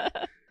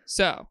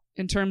 So,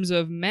 in terms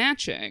of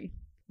matching,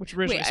 which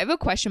originally... Wait, I have a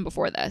question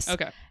before this.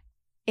 Okay.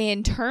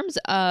 In terms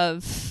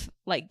of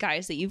like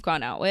guys that you've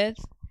gone out with,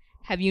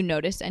 have you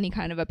noticed any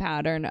kind of a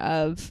pattern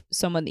of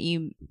someone that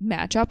you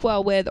match up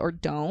well with or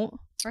don't?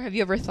 Or have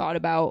you ever thought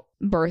about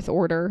birth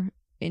order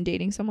in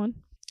dating someone?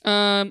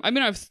 I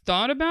mean, I've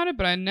thought about it,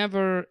 but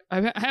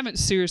I haven't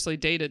seriously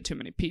dated too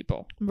many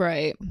people.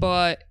 Right.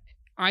 But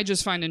I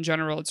just find in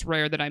general, it's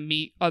rare that I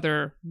meet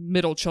other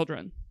middle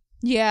children.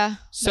 Yeah,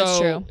 so that's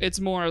true. It's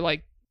more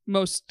like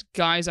most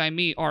guys I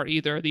meet are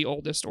either the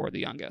oldest or the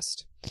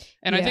youngest.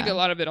 And I think a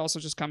lot of it also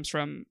just comes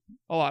from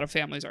a lot of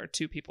families are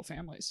two people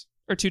families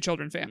or two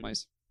children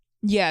families.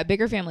 Yeah,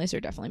 bigger families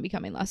are definitely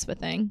becoming less of a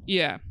thing.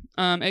 Yeah.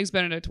 Eggs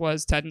Benedict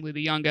was technically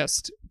the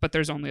youngest, but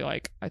there's only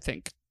like, I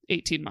think,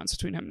 18 months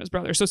between him and his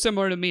brother. So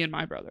similar to me and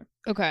my brother.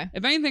 Okay.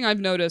 If anything, I've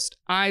noticed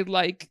I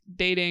like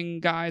dating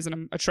guys and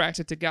I'm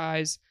attracted to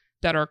guys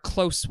that are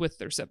close with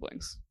their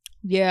siblings.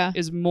 Yeah.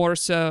 Is more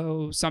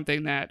so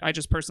something that I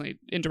just personally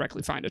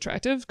indirectly find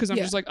attractive because I'm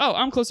just like, oh,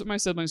 I'm close with my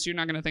siblings, so you're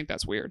not going to think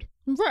that's weird.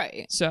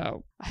 Right.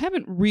 So I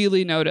haven't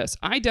really noticed.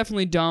 I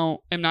definitely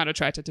am not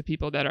attracted to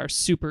people that are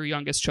super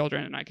youngest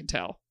children, and I can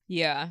tell.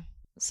 Yeah.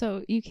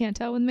 So you can't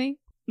tell with me?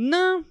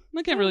 No,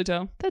 I can't really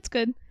tell. That's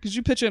good. Because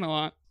you pitch in a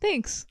lot.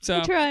 Thanks. So.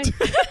 I tried.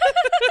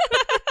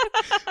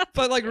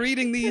 But like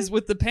reading these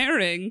with the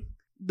pairing,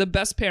 the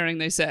best pairing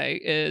they say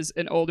is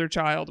an older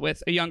child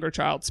with a younger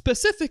child,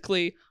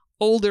 specifically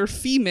older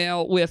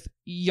female with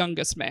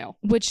youngest male.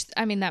 Which,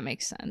 I mean, that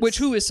makes sense. Which,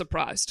 who is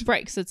surprised?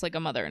 Right, because it's like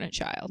a mother and a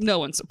child. No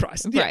one's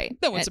surprised. Right.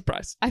 No one's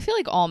surprised. I feel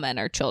like all men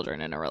are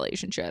children in a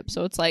relationship.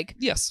 So it's like,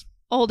 yes,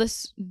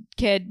 oldest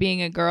kid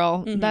being a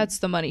girl, that's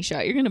the money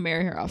shot. You're going to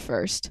marry her off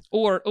first.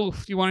 Or,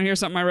 you want to hear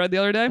something I read the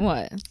other day?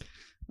 What?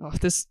 Oh,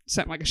 this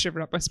sent like a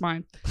shiver up my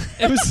spine.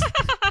 It was,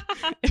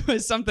 it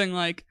was something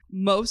like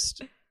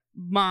most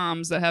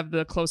moms that have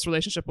the close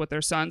relationship with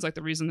their sons, like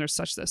the reason there's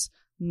such this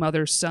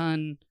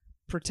mother-son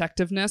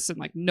protectiveness and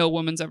like no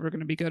woman's ever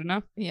going to be good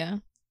enough. Yeah.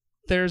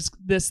 There's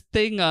this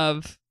thing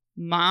of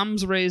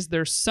moms raise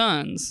their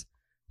sons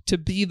to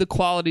be the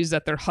qualities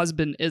that their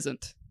husband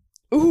isn't.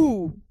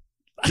 Ooh.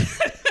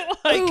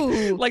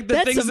 like the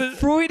that's things some that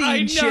Freudian I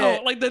know,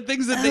 shit. like the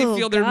things that they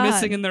feel they're God.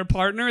 missing in their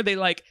partner, they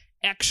like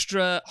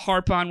extra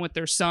harp on with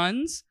their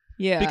sons.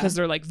 Yeah. Because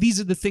they're like, these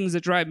are the things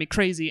that drive me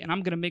crazy, and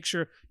I'm going to make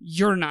sure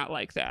you're not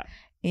like that.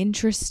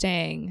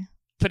 Interesting.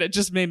 But it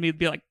just made me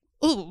be like,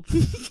 ooh.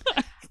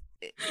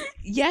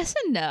 Yes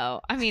and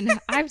no. I mean,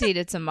 I've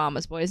dated some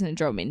mama's boys and it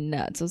drove me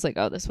nuts. I was like,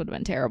 oh, this would have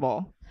been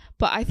terrible.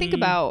 But I think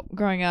about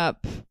growing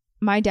up,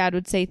 my dad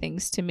would say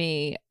things to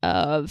me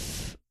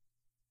of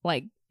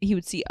like, he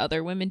would see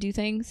other women do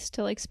things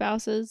to like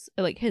spouses,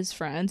 or, like his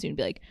friends, and he'd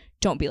be like,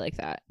 don't be like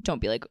that.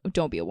 Don't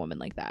be a woman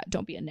like that.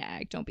 Don't be a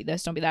nag. Don't be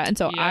this. Don't be that. And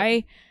so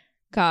I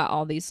got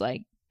all these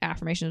like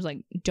affirmations like,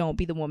 don't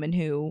be the woman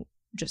who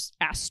just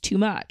ask too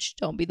much.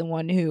 Don't be the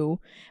one who,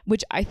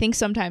 which I think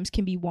sometimes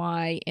can be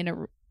why in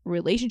a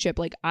relationship,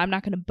 like, I'm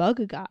not going to bug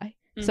a guy.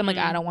 So I'm like,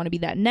 I don't want to be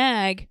that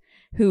nag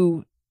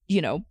who,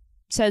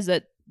 says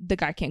that the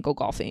guy can't go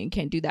golfing and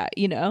can't do that,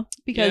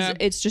 because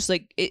it's just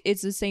like,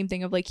 it's the same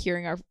thing of like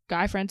hearing our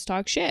guy friends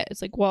talk shit.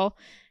 It's like, well,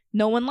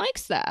 no one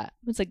likes that.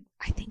 It's like,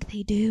 I think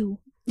they do,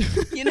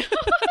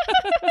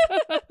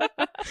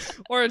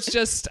 or it's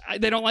just,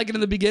 they don't like it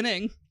in the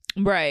beginning.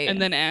 Right.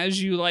 And then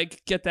as you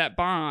like get that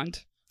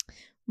bond.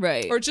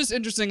 Right. Or it's just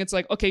interesting. It's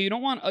like, okay, you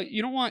don't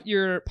want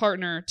your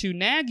partner to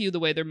nag you the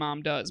way their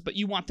mom does, but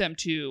you want them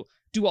to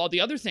do all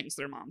the other things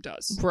their mom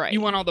does. Right.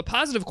 You want all the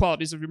positive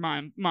qualities of your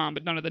mom,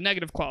 but none of the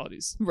negative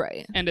qualities.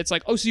 Right. And it's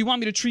like, oh, so you want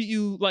me to treat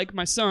you like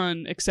my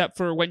son, except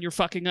for when you're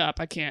fucking up,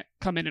 I can't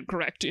come in and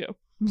correct you.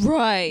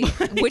 Right.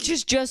 Which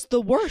is just the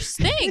worst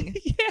thing.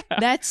 Yeah.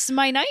 That's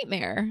my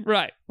nightmare.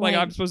 Right. Like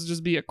I'm supposed to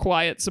just be a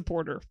quiet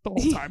supporter the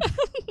whole time.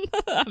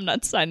 I'm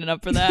not signing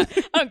up for that.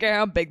 I don't care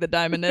how big the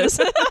diamond is.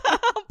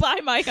 I'll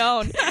buy my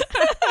own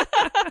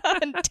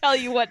and tell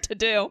you what to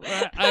do.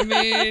 I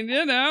mean,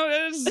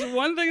 it's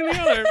one thing and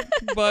the other.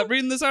 But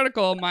reading this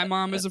article, my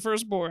mom is the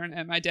firstborn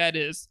and my dad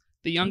is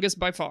the youngest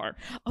by far.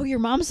 Oh, your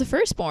mom's the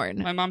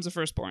firstborn. My mom's the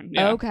firstborn.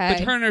 Yeah. Okay.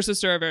 But her and her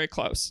sister are very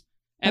close.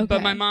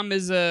 But my mom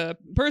is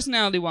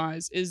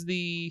personality-wise is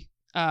the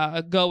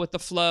go with the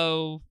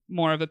flow,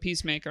 more of a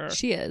peacemaker.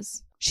 She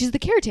is. She's the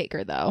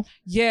caretaker, though.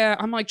 Yeah,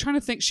 I'm like trying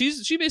to think.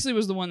 She basically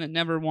was the one that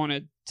never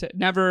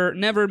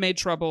made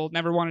trouble,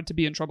 never wanted to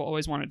be in trouble,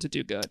 always wanted to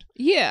do good.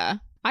 Yeah,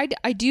 I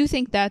do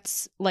think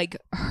that's like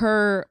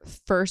her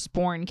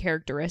firstborn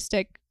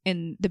characteristic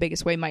in the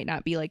biggest way. Might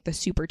not be like the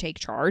super take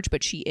charge,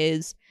 but she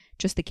is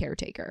just the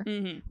caretaker,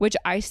 which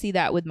I see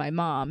that with my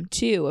mom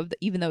too,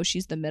 even though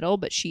she's the middle,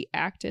 but she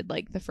acted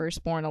like the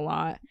firstborn a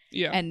lot.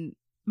 Yeah. And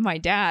my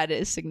dad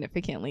is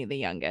significantly the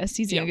youngest.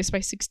 He's the youngest by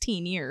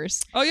 16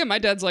 years. Oh yeah, my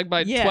dad's like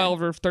by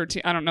 12 or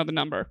 13. I don't know the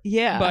number.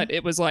 Yeah. But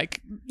it was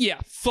like,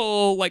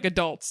 full like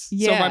adults.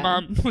 Yeah. So my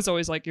mom was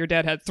always like, your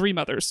dad had 3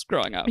 mothers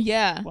growing up.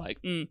 Yeah. Like,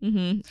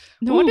 No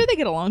wonder they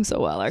get along so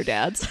well, our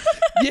dads.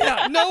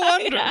 Yeah, no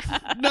wonder.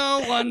 Yeah.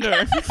 No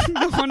wonder.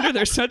 No wonder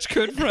they're such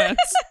good friends.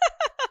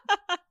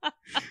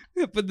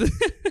 But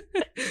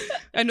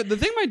and the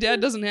thing my dad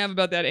doesn't have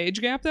about that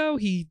age gap, though,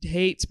 he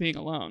hates being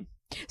alone.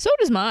 So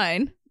does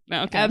mine.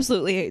 Okay.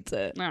 Absolutely hates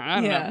it. No, I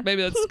don't know.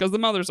 Maybe that's because the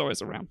mother's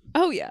always around.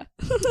 Oh, yeah.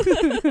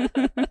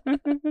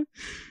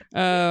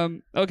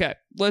 Okay,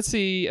 let's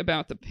see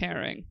about the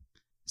pairing.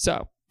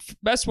 So,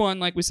 best one,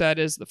 like we said,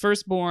 is the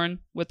firstborn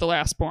with the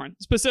lastborn.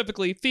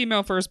 Specifically,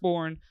 female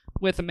firstborn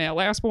with a male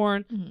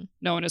lastborn. Mm-hmm.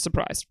 No one is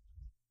surprised.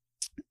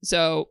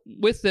 So,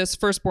 with this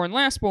firstborn,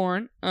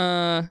 lastborn,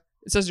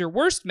 it says your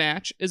worst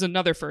match is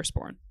another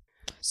firstborn.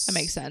 That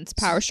makes sense.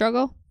 Power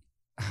struggle?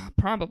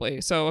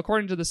 Probably. So,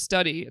 according to the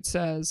study, it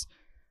says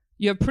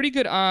you have pretty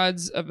good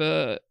odds of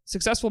a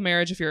successful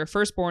marriage if you're a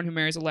firstborn who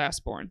marries a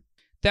lastborn.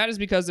 That is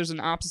because there's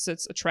an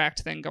opposites attract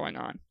thing going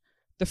on.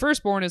 The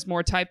firstborn is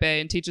more type A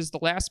and teaches the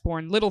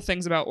lastborn little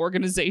things about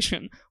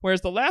organization,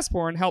 whereas the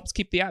lastborn helps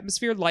keep the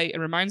atmosphere light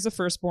and reminds the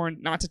firstborn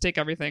not to take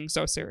everything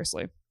so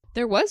seriously.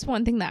 There was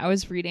one thing that I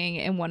was reading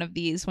in one of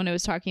these when it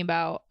was talking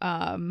about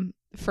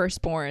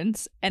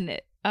firstborns, and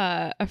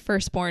a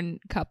firstborn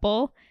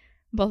couple,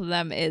 both of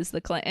them is the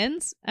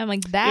Clintons. I'm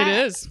like, that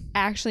it is.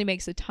 Actually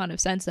makes a ton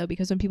of sense, though,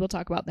 because when people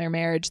talk about their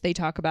marriage, they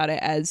talk about it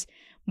as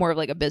more of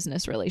like a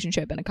business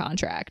relationship and a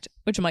contract,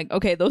 which I'm like,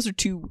 okay, those are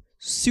 2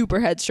 super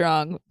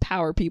headstrong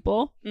power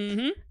people.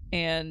 Mm-hmm.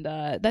 And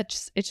it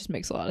just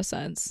makes a lot of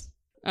sense.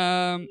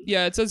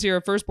 Yeah, it says here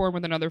a firstborn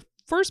with another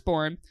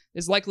firstborn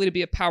is likely to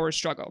be a power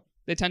struggle.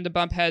 They tend to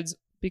bump heads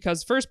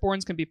because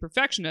firstborns can be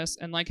perfectionists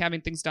and like having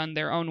things done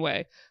their own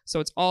way. So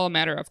it's all a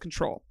matter of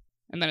control.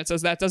 And then it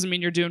says that doesn't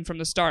mean you're doomed from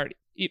the start.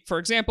 For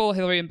example,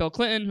 Hillary and Bill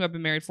Clinton, who have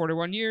been married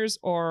 41 years,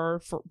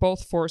 or for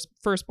both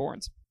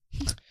firstborns.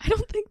 I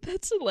don't think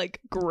that's a like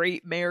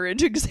great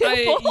marriage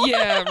example.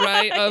 Yeah,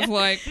 right. Of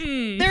like,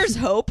 there's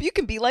hope. You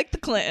can be like the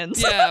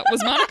Clintons. Yeah.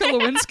 Was Monica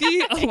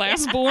Lewinsky a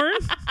lastborn?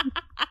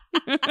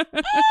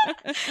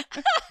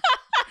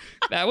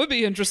 That would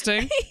be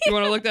interesting. You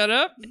want to look that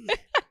up?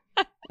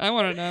 I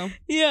want to know.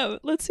 Yeah,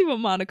 let's see what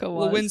Monica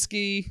was.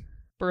 Lewinsky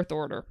birth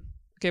order.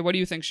 Okay, what do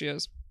you think she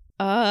is?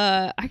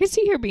 I could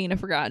see her being a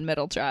forgotten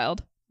middle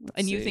child.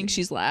 Let's you see. think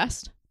she's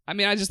last? I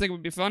mean, I just think it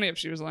would be funny if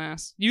she was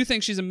last. You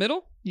think she's a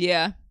middle?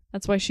 Yeah.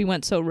 That's why she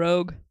went so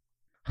rogue.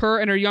 Her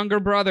and her younger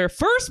brother,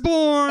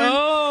 firstborn.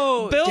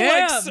 Oh, Bill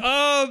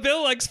damn.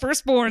 Bill likes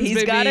firstborns. He's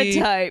baby. got a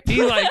type.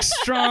 He likes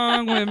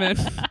strong women.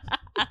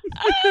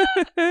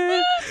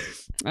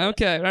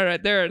 Okay, all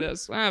right, there it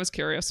is. I was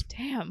curious.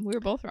 Damn, we were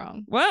both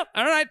wrong. Well,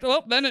 all right.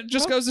 Well, then it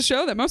just goes to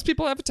show that most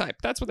people have a type.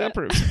 That's what that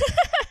proves.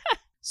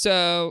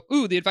 So,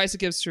 the advice it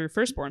gives to your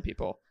firstborn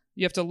people.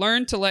 You have to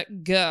learn to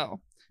let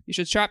go. You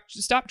should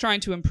stop trying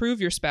to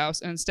improve your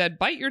spouse and instead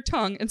bite your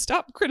tongue and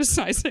stop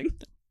criticizing.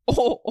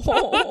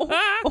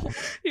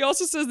 He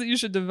also says that you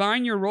should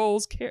define your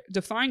roles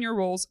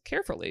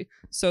carefully,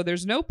 so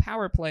there's no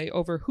power play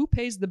over who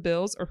pays the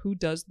bills or who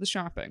does the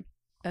shopping.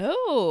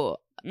 Oh.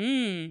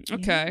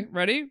 Okay.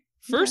 Ready?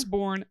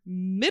 Firstborn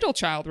middle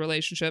child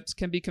relationships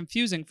can be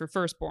confusing for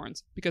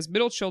firstborns because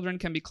middle children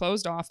can be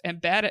closed off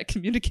and bad at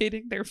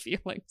communicating their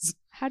feelings.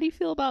 How do you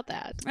feel about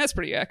that? That's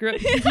pretty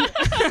accurate.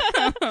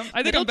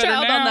 I think middle I'm better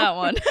child now. on that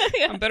one.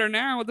 I'm better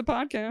now with the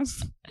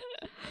podcast.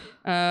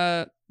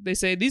 They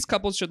say these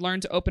couples should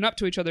learn to open up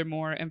to each other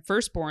more, and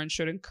firstborn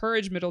should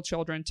encourage middle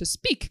children to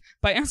speak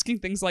by asking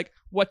things like,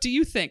 "What do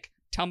you think?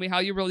 Tell me how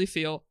you really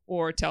feel,"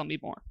 or "Tell me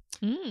more."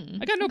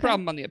 I got no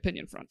problem on the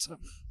opinion front. So.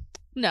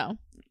 No.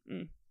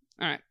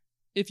 All right.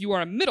 If you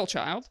are a middle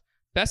child,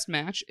 best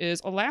match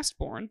is a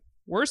lastborn.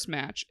 Worst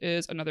match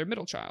is another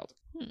middle child.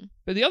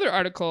 But the other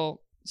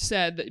article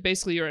said that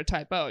basically you're a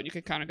type O and you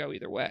can kind of go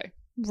either way.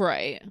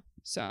 Right.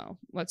 So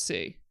let's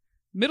see.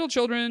 Middle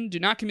children do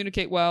not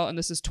communicate well, and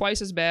this is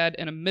twice as bad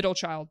in a middle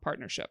child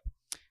partnership.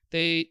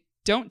 They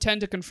don't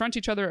tend to confront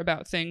each other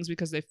about things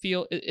because they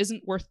feel it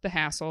isn't worth the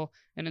hassle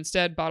and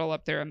instead bottle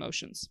up their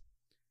emotions.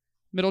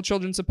 Middle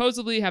children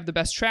supposedly have the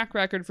best track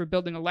record for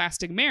building a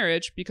lasting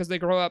marriage because they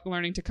grow up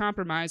learning to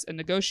compromise and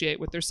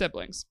negotiate with their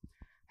siblings.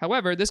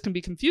 However, this can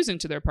be confusing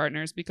to their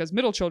partners because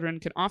middle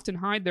children can often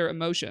hide their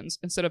emotions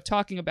instead of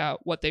talking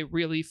about what they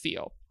really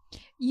feel.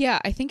 Yeah,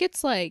 I think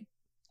it's like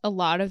a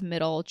lot of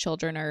middle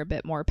children are a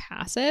bit more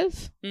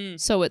passive.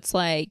 So it's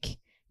like,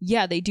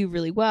 yeah, they do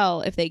really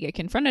well. If they get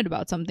confronted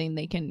about something,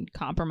 they can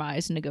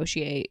compromise,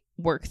 negotiate,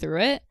 work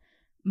through it.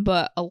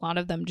 But a lot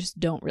of them just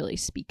don't really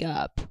speak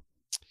up,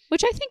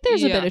 which I think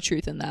there's a bit of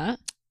truth in that.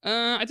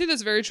 I think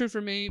that's very true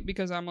for me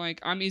because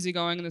I'm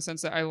easygoing in the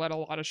sense that I let a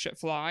lot of shit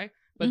fly.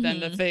 But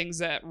then the things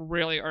that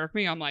really irk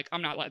me, I'm like,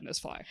 I'm not letting this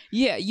fly.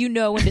 Yeah, you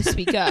know when to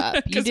speak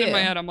up. Because in my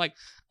head, I'm like,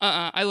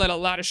 I let a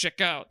lot of shit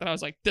go. Then I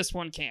was like, this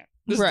one can't.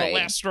 This is the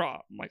last straw.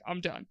 I'm like,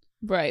 I'm done.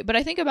 Right. But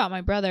I think about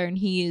my brother, and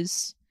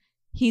he's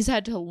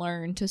had to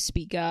learn to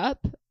speak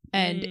up.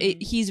 And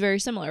he's very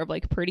similar, of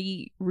like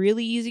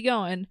really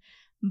easygoing.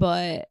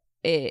 But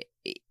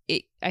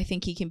I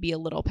think he can be a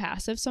little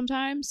passive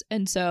sometimes.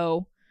 And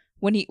so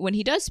when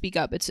he does speak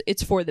up,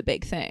 it's for the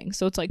big thing.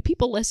 So it's like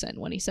people listen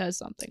when he says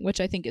something, which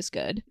I think is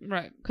good.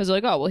 Right. Because they're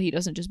like, oh, well, he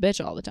doesn't just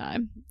bitch all the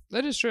time.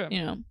 That is true.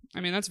 You know.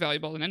 I mean, that's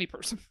valuable in any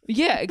person.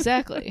 Yeah,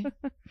 exactly.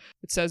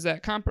 It says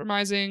that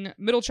compromising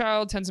middle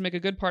child tends to make a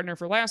good partner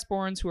for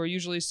lastborns who are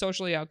usually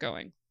socially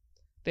outgoing.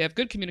 They have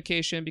good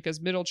communication because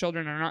middle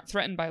children are not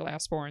threatened by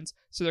lastborns,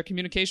 so their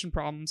communication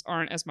problems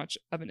aren't as much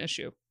of an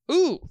issue.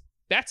 Ooh,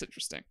 that's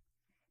interesting.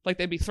 Like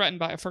they'd be threatened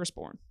by a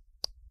firstborn.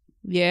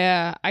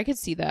 Yeah, I could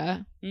see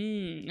that.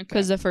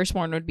 Because the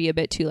firstborn would be a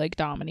bit too like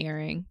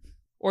domineering.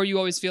 Or you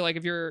always feel like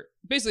if you're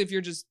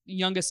just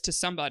youngest to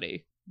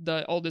somebody,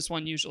 the oldest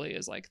one usually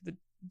is like the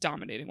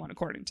dominating one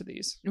according to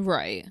these.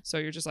 Right. So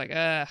you're just like,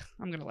 I'm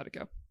going to let it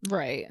go.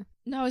 Right.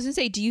 No, I was going to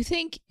say, do you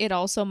think it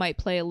also might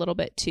play a little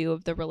bit too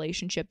of the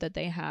relationship that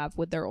they have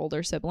with their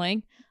older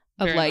sibling?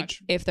 Of Very like,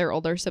 much. if their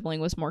older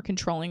sibling was more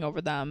controlling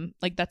over them,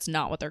 like that's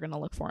not what they're going to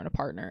look for in a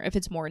partner. If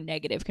it's more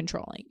negative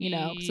controlling, you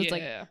know? So it's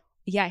like,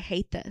 yeah, I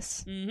hate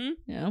this. Mm-hmm.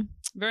 You know?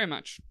 Very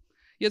much.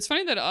 Yeah, it's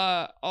funny that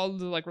all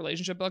the like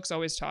relationship books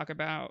always talk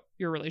about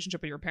your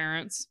relationship with your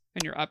parents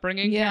and your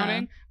upbringing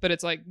counting, but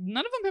it's like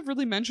none of them have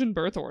really mentioned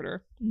birth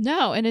order.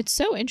 No, and it's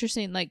so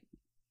interesting. Like,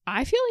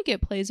 I feel like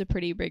it plays a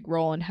pretty big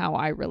role in how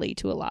I relate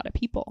to a lot of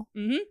people.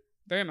 Mm-hmm.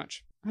 Very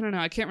much. I don't know.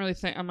 I can't really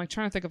think. I'm like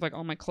trying to think of like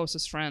all my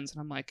closest friends,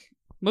 and I'm like,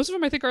 most of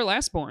them I think are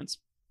lastborns.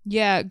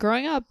 Yeah,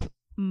 growing up,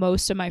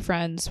 most of my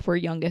friends were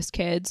youngest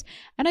kids,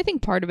 and I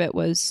think part of it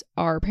was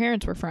our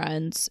parents were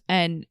friends,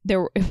 and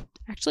there were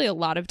actually a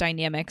lot of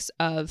dynamics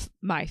of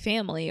my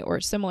family or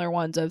similar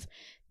ones of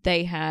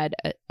they had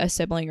a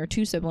sibling or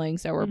two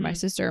siblings that were my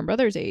sister and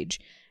brother's age,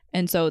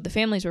 and so the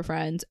families were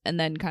friends, and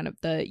then kind of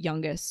the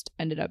youngest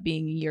ended up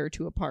being a year or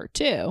two apart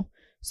too,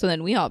 so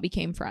then we all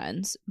became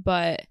friends.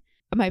 But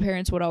my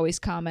parents would always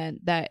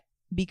comment that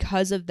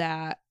because of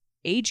that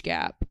age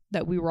gap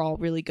that we were all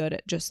really good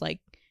at just like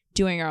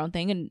doing our own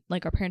thing, and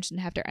like our parents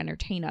didn't have to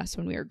entertain us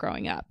when we were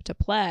growing up to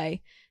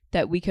play,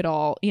 that we could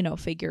all, you know,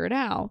 figure it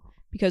out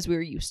because we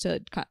were used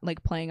to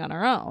like playing on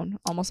our own,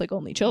 almost like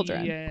only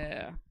children.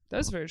 Yeah,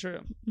 that's very true.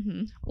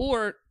 Mm-hmm.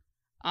 Or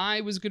I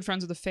was good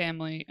friends with the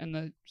family, and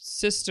there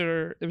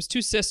was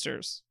two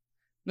sisters.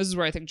 This is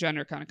where I think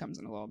gender kind of comes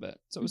in a little bit.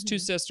 So it was two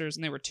sisters,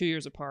 and they were 2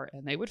 years apart,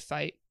 and they would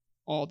fight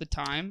all the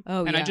time.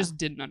 And I just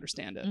didn't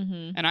understand it.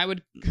 And I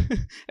would,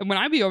 and when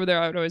I'd be over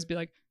there, I would always be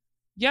like,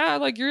 yeah,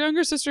 like your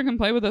younger sister can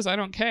play with us. I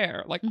don't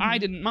care. Like I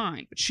didn't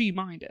mind, but she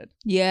minded.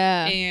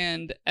 Yeah.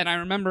 And I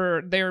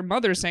remember their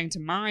mother saying to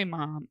my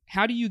mom,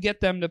 how do you get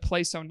them to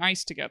play so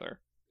nice together?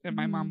 And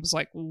my mom was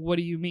like, what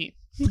do you mean?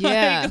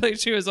 Yeah. like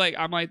she was like,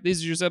 I'm like,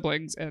 these are your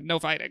siblings and no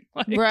fighting.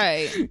 Like,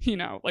 right. You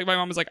know, like my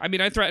mom was like, I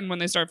mean, I threaten when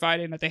they start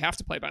fighting that they have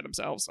to play by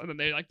themselves. And then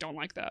they like, don't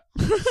like that.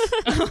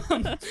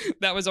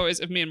 That was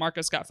always, if me and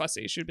Marcus got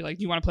fussy, she'd be like,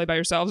 you want to play by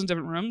yourselves in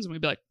different rooms? And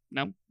we'd be like,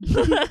 no.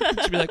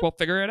 She'd be like, well,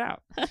 figure it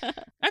out.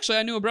 Actually,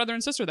 I knew a brother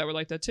and sister that were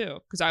like that too.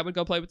 Because I would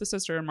go play with the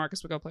sister and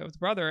Marcus would go play with the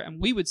brother.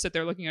 And we would sit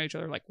there looking at each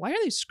other like, why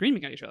are they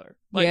screaming at each other?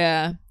 Like,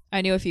 yeah.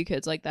 I knew a few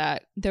kids like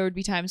that. There would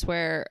be times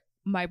where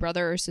my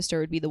brother or sister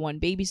would be the one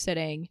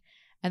babysitting,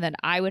 and then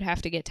I would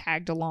have to get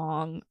tagged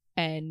along,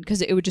 and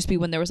because it would just be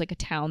when there was like a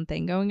town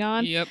thing going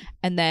on. Yep.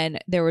 And then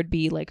there would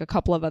be like a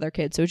couple of other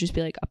kids, so it would just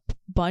be like a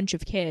bunch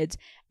of kids,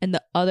 and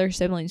the other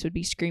siblings would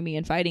be screaming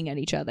and fighting at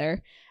each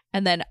other.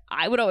 And then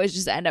I would always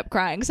just end up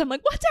crying because I'm like,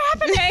 what's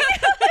happening?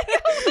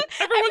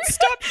 Everyone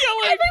stop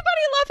yelling.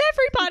 Everybody love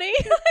everybody.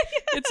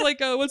 It's like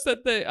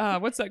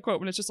what's that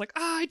quote when it's just like,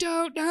 I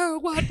don't know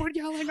what we're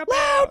yelling about.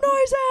 Loud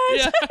noises.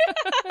 Yeah.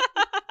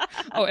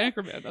 Oh,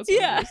 Anchorman. That's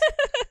what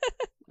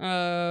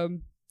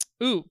it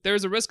is.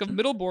 There's a risk of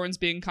middleborns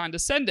being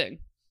condescending.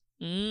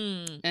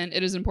 And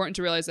it is important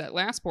to realize that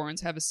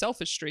lastborns have a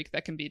selfish streak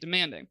that can be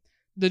demanding.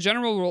 The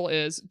general rule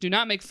is do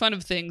not make fun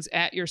of things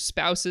at your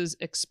spouse's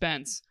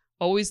expense.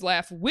 Always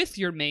laugh with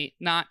your mate,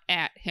 not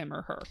at him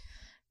or her.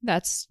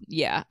 That's,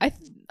 yeah. I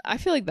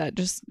feel like that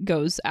just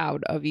goes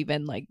out of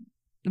even like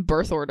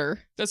birth order.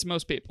 That's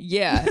most people.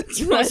 Yeah.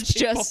 Most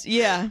people. Just,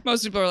 yeah.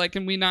 Most people are like,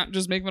 can we not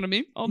just make fun of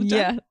me all the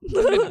time? Yeah.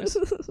 That'd be nice.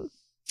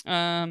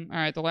 All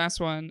right, the last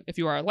one. If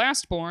you are a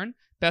lastborn,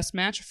 best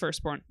match,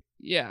 firstborn.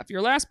 Yeah, if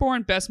you're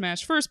lastborn, best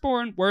match,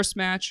 firstborn. Worst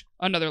match,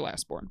 another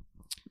lastborn.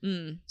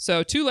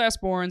 So 2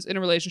 lastborns in a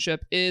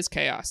relationship is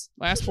chaos.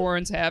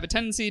 Lastborns have a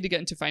tendency to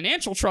get into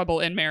financial trouble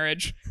in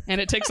marriage,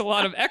 and it takes a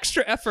lot of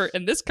extra effort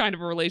in this kind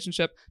of a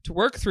relationship to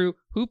work through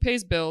who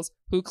pays bills,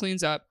 who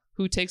cleans up,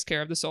 who takes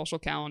care of the social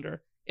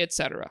calendar,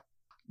 etc.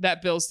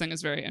 That bills thing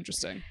is very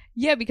interesting.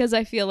 Yeah, because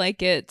I feel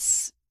like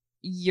it's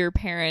your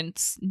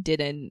parents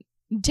didn't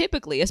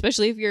typically,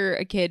 especially if you're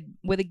a kid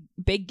with a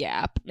big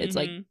gap, it's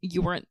like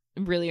you weren't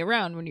really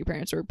around when your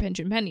parents were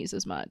pinching pennies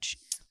as much.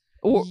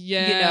 Or,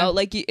 yeah.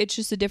 like it's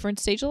just a different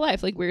stage of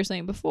life, like we were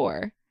saying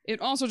before.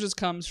 It also just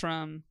comes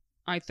from,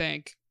 I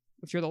think,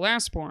 if you're the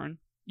lastborn,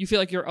 you feel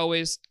like you're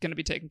always going to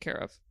be taken care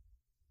of.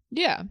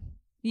 Yeah.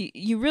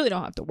 You really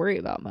don't have to worry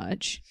about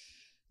much.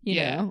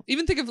 You know?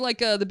 Even think of like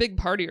the big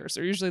partiers.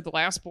 They're usually the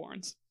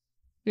lastborns.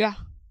 Yeah.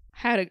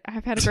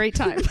 I've had a great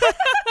time.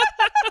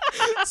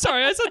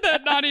 Sorry, I said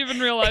that not even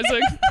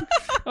realizing.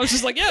 I was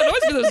just like, yeah, it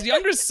always be those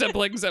younger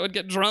siblings that would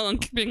get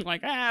drunk, being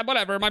like,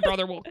 whatever, my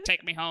brother will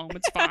take me home.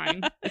 It's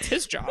fine. It's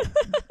his job.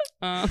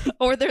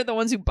 Or they're the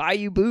ones who buy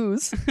you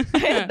booze. I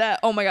had that.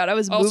 Oh my God, I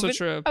was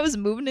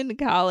moving into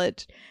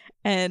college,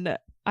 and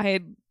I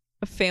had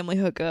a family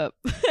hookup,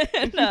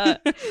 and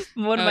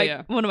one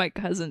of my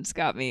cousins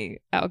got me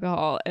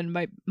alcohol, and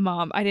my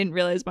mom, I didn't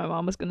realize my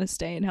mom was going to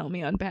stay and help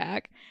me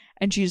unpack,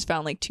 and she just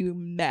found like 2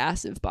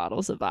 massive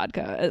bottles of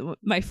vodka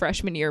my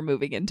freshman year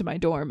moving into my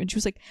dorm, and she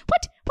was like,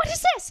 what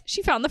is this?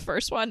 She found the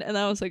first one, and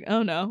I was like,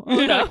 oh no.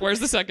 Where's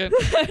the second?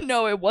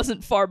 No, it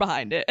wasn't far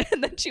behind it.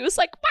 And then she was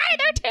like, why are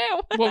there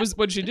 2?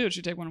 What did she do? Did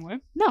she take one away?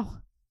 No.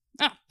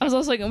 Oh. I was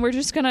also like, and we're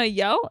just gonna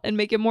yell and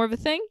make it more of a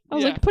thing? I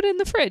was like, put it in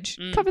the fridge,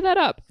 cover that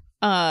up.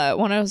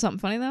 Want to know something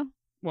funny though?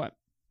 What?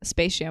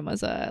 Space Jam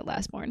was a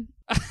lastborn.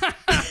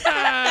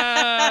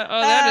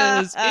 Oh,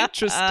 that is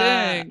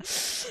interesting.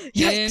 Yikes.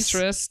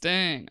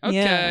 Interesting. Okay.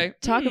 Yeah.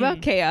 Talk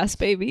about chaos,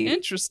 baby.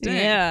 Interesting.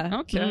 Yeah.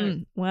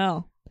 Okay.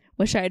 Well,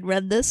 wish I had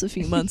read this a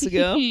few months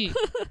ago.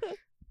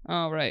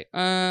 All right.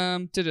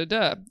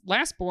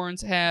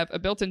 Lastborns have a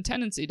built-in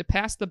tendency to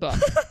pass the buck.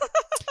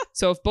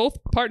 So if both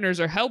partners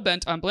are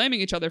hell-bent on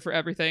blaming each other for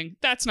everything,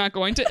 that's not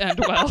going to end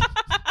well.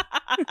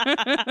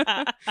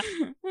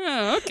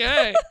 Oh,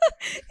 okay.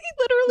 He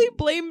literally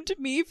blamed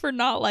me for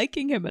not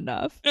liking him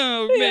enough.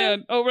 Oh,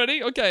 man.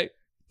 Already? Okay.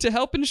 To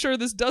help ensure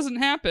this doesn't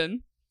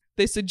happen,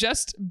 they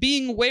suggest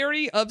being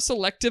wary of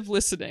selective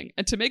listening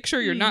and to make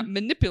sure you're not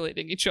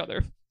manipulating each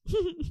other.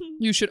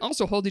 You should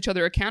also hold each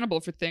other accountable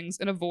for things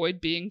and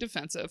avoid being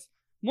defensive.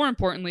 More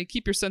importantly,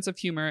 keep your sense of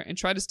humor and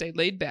try to stay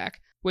laid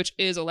back, which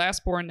is a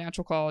lastborn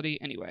natural quality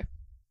anyway.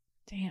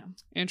 Damn.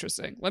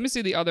 Interesting. Let me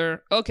see the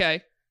other.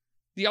 Okay.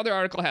 The other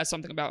article has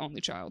something about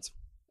only childs.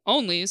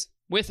 Onlys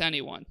with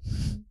anyone.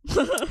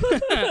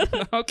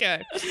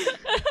 Okay.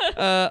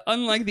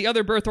 Unlike the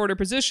other birth order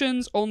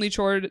positions, only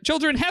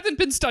children haven't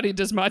been studied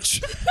as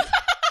much.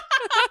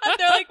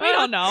 They're like, we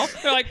don't know.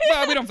 They're like,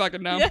 well, we don't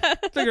fucking know. Yeah.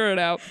 Figure it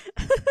out.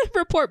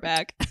 Report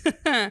back.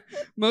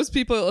 Most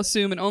people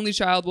assume an only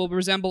child will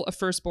resemble a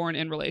firstborn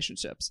in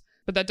relationships,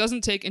 but that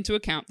doesn't take into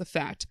account the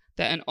fact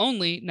that an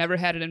only never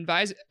had an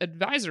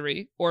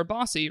advisory or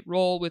bossy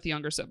role with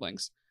younger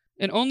siblings.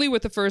 An only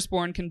with the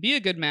firstborn can be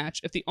a good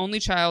match if the only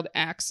child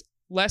acts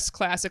less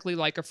classically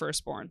like a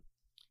firstborn.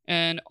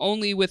 And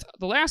only with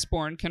the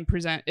lastborn can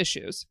present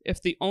issues if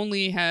the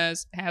only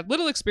has had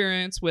little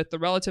experience with the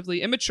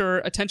relatively immature,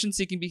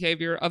 attention-seeking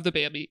behavior of the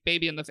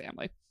baby in the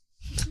family.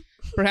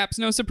 Perhaps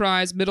no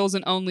surprise, middles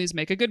and onlys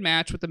make a good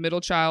match with the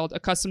middle child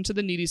accustomed to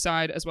the needy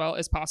side as well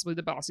as possibly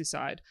the bossy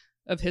side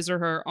of his or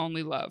her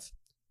only love.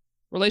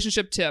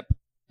 Relationship tip.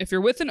 If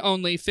you're with an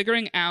only,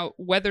 figuring out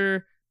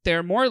whether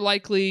they're more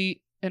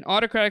likely an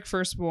autocratic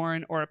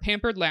firstborn or a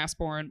pampered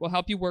lastborn will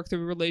help you work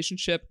through a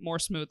relationship more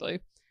smoothly.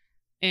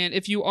 And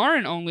if you are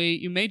an only,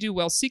 you may do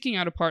well seeking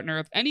out a partner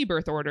of any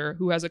birth order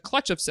who has a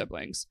clutch of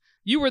siblings.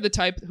 You were the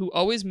type who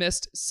always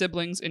missed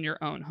siblings in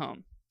your own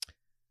home.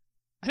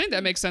 I think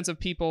that makes sense of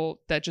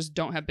people that just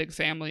don't have big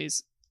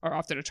families are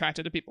often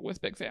attracted to people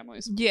with big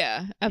families.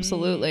 Yeah,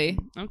 absolutely.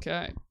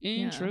 Okay.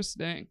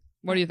 Interesting.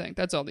 What do you think?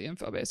 That's all the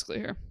info basically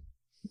here.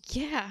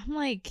 Yeah, I'm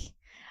like,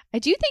 I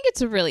do think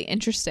it's really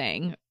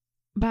interesting,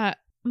 but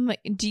I'm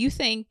like, do you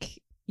think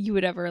you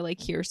would ever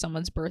like hear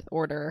someone's birth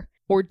order,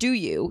 or do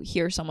you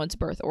hear someone's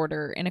birth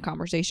order in a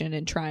conversation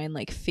and try and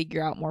like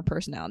figure out more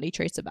personality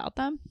traits about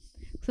them?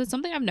 So it's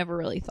something I've never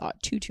really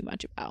thought too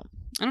much about.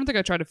 I don't think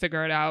I try to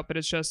figure it out, but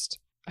it's just,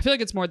 I feel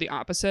like it's more the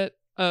opposite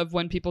of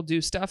when people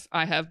do stuff.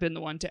 I have been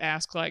the one to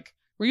ask, like,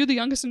 were you the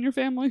youngest in your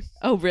family?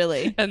 Oh,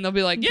 really? And they'll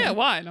be like, yeah, Okay.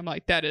 why? And I'm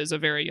like, that is a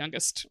very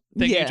youngest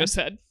thing you Yeah. just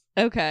said.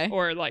 Okay.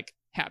 Or like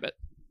habit.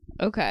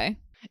 Okay.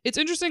 It's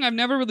interesting. I've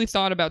never really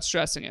thought about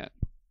stressing it,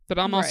 but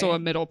I'm also Right. a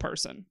middle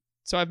person.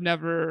 So I've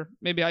never,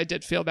 maybe I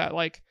did feel that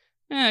like,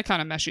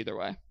 kind of mesh either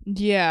way.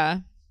 Yeah.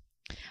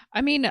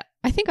 I mean,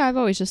 I think I've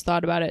always just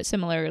thought about it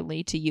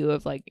similarly to you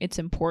of like, it's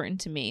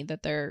important to me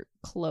that they're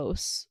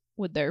close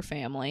with their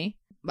family.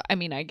 But I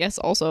mean, I guess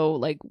also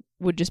like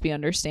would just be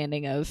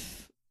understanding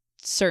of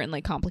certain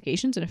like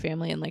complications in a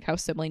family and like how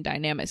sibling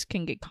dynamics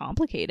can get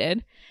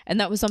complicated. And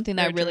that was something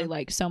that Very I really true.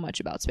 liked so much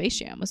about Space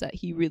Jam, was that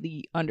he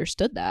really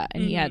understood that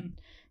and he had Mhm.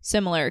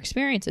 similar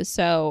experiences.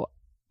 So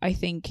I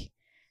think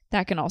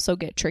that can also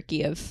get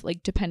tricky of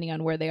like depending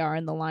on where they are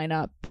in the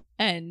lineup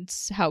and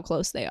how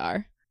close they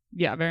are,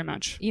 Yeah, very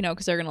much. you know,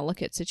 because they're going to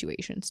look at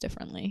situations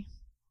differently.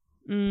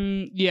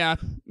 Yeah.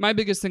 My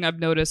biggest thing I've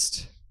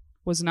noticed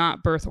was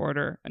not birth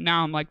order. And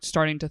now I'm like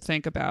starting to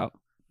think about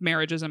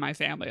marriages in my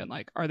family and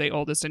like, are they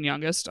oldest and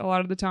youngest a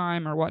lot of the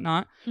time or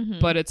whatnot?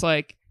 But it's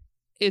like,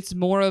 it's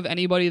more of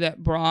anybody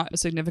that brought a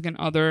significant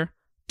other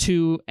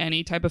to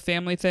any type of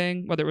family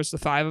thing, whether it was the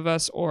 5 of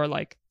us or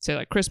like, say,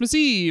 like Christmas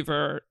Eve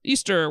or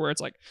Easter, where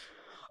it's like,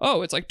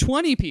 oh, it's like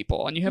 20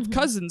 people and you have Mhm.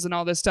 cousins and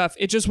all this stuff.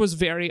 It just was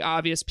very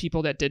obvious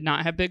people that did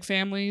not have big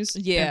families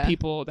Yeah. and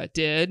people that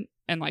did.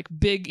 And like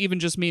big, even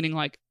just meaning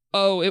like,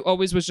 oh, it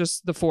always was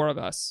just the 4 of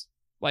us.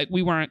 Like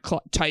we weren't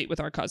tight with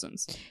our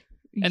cousins.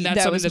 And that's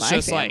that something was that's my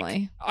just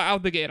family. like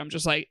out the gate. I'm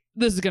just like,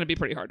 this is going to be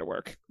pretty hard to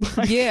work.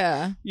 Like,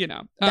 Yeah. you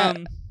know,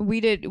 That-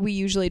 we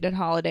usually did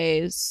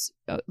holidays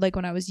like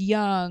when I was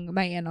young,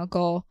 my aunt and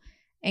uncle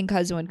and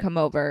cousin would come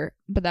over,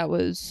 but that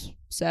was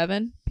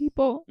 7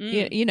 people.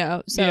 You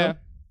know, so yeah.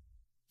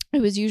 it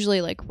was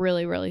usually like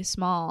really, really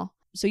small.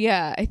 So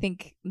yeah, I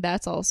think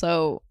that's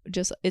also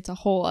just, it's a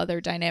whole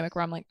other dynamic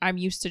where I'm like, I'm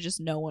used to just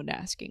no one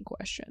asking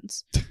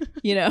questions,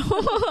 you know?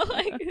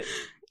 Like,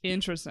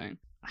 Interesting.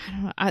 I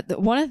don't know.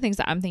 One of the things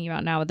that I'm thinking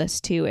about now with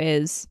this too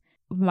is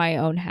my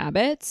own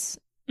habits.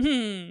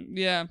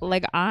 Yeah.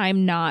 Like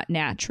I'm not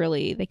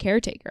naturally the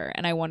caretaker,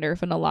 and I wonder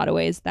if in a lot of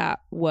ways that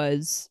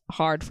was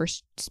hard for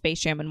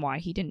Space Jam and why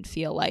he didn't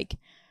feel like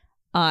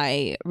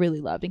I really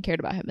loved and cared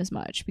about him as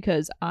much,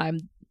 because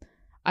I've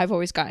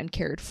always gotten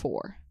cared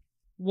for.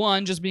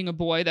 One, just being a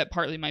boy, that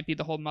partly might be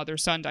the whole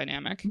mother-son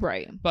dynamic.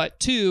 Right. But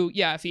 2,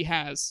 yeah, if he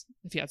has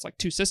like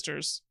 2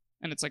 sisters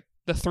and it's like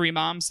the 3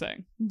 moms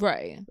thing.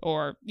 Right.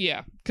 Or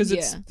yeah, because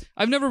it's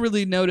I've never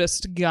really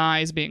noticed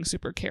guys being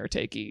super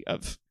caretakey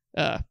of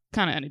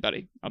kind of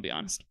anybody, I'll be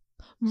honest.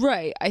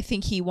 Right. I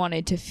think he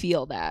wanted to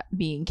feel that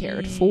being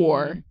cared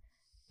for.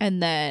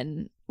 And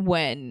then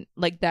when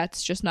like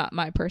that's just not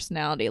my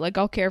personality. Like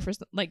I'll care for,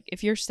 like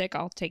if you're sick,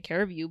 I'll take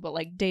care of you, but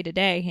like day to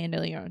day,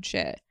 handle your own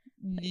shit.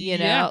 You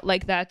know,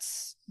 like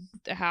that's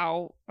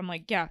how I'm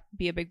like, yeah,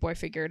 be a big boy,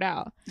 figure it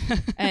out.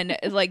 And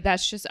like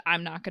that's just,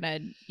 I'm not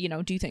gonna, you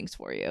know, do things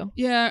for you.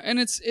 Yeah, and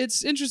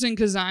it's interesting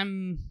because I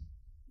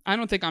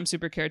don't think I'm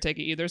super caretaker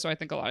either, so I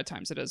think a lot of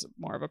times it is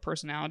more of a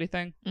personality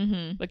thing.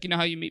 Mm-hmm. Like, you know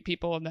how you meet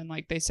people and then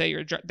like they say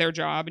their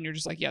job and you're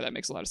just like, yeah, that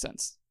makes a lot of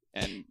sense.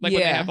 And like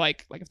when they have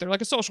like if they're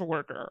like a social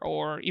worker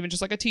or even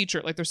just like a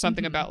teacher, like there's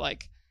something about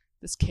like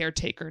this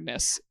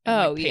caretakerness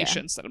and like,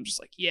 patience that I'm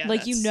just like, yeah,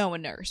 like, you know, a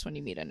nurse when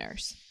you meet a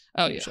nurse.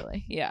 Oh,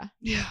 usually. Yeah.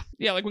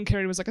 Yeah. Like when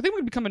Carrie was like, I think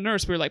we'd become a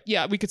nurse. We were like,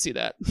 yeah, we could see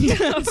that.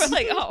 We're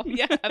like, oh,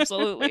 yeah,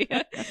 absolutely.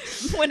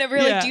 Whenever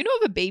you're like, do you know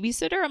of a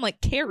babysitter? I'm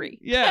like, Carrie.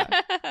 Yeah.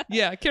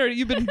 Yeah. Carrie,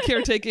 you've been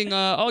caretaking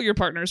all your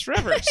partners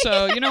forever.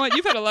 So you know what?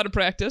 You've had a lot of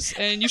practice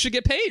and you should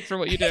get paid for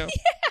what you do.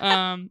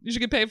 You should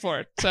get paid for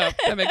it. So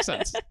that makes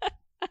sense.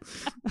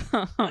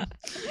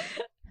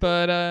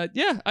 But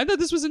yeah, I thought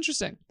this was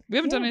interesting. We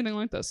haven't done anything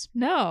like this.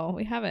 No,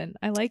 we haven't.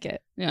 I like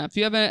it. Yeah, if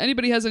you have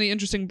anybody has any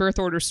interesting birth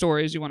order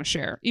stories you want to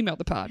share, email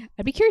the pod.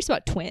 I'd be curious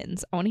about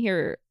twins. I want to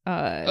hear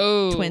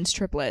twins,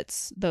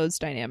 triplets, those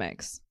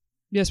dynamics.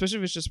 Yeah, especially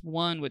if it's just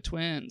one with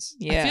twins.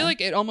 Yeah. I feel like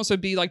it almost would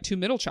be like 2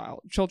 middle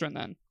children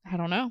then. I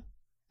don't know.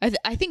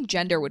 I think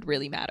gender would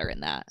really matter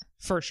in that.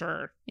 For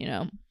sure. You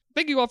know.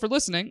 Thank you all for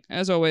listening,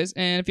 as always.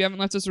 And if you haven't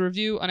left us a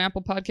review on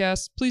Apple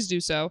Podcasts, please do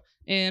so.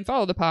 And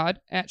follow the pod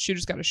at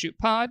Shooters Gotta Shoot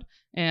Pod.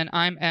 And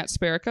I'm at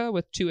Sparica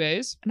with 2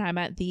 A's. And I'm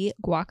at the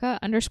Guaca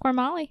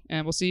 _Molly.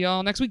 And we'll see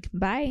y'all next week.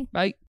 Bye. Bye.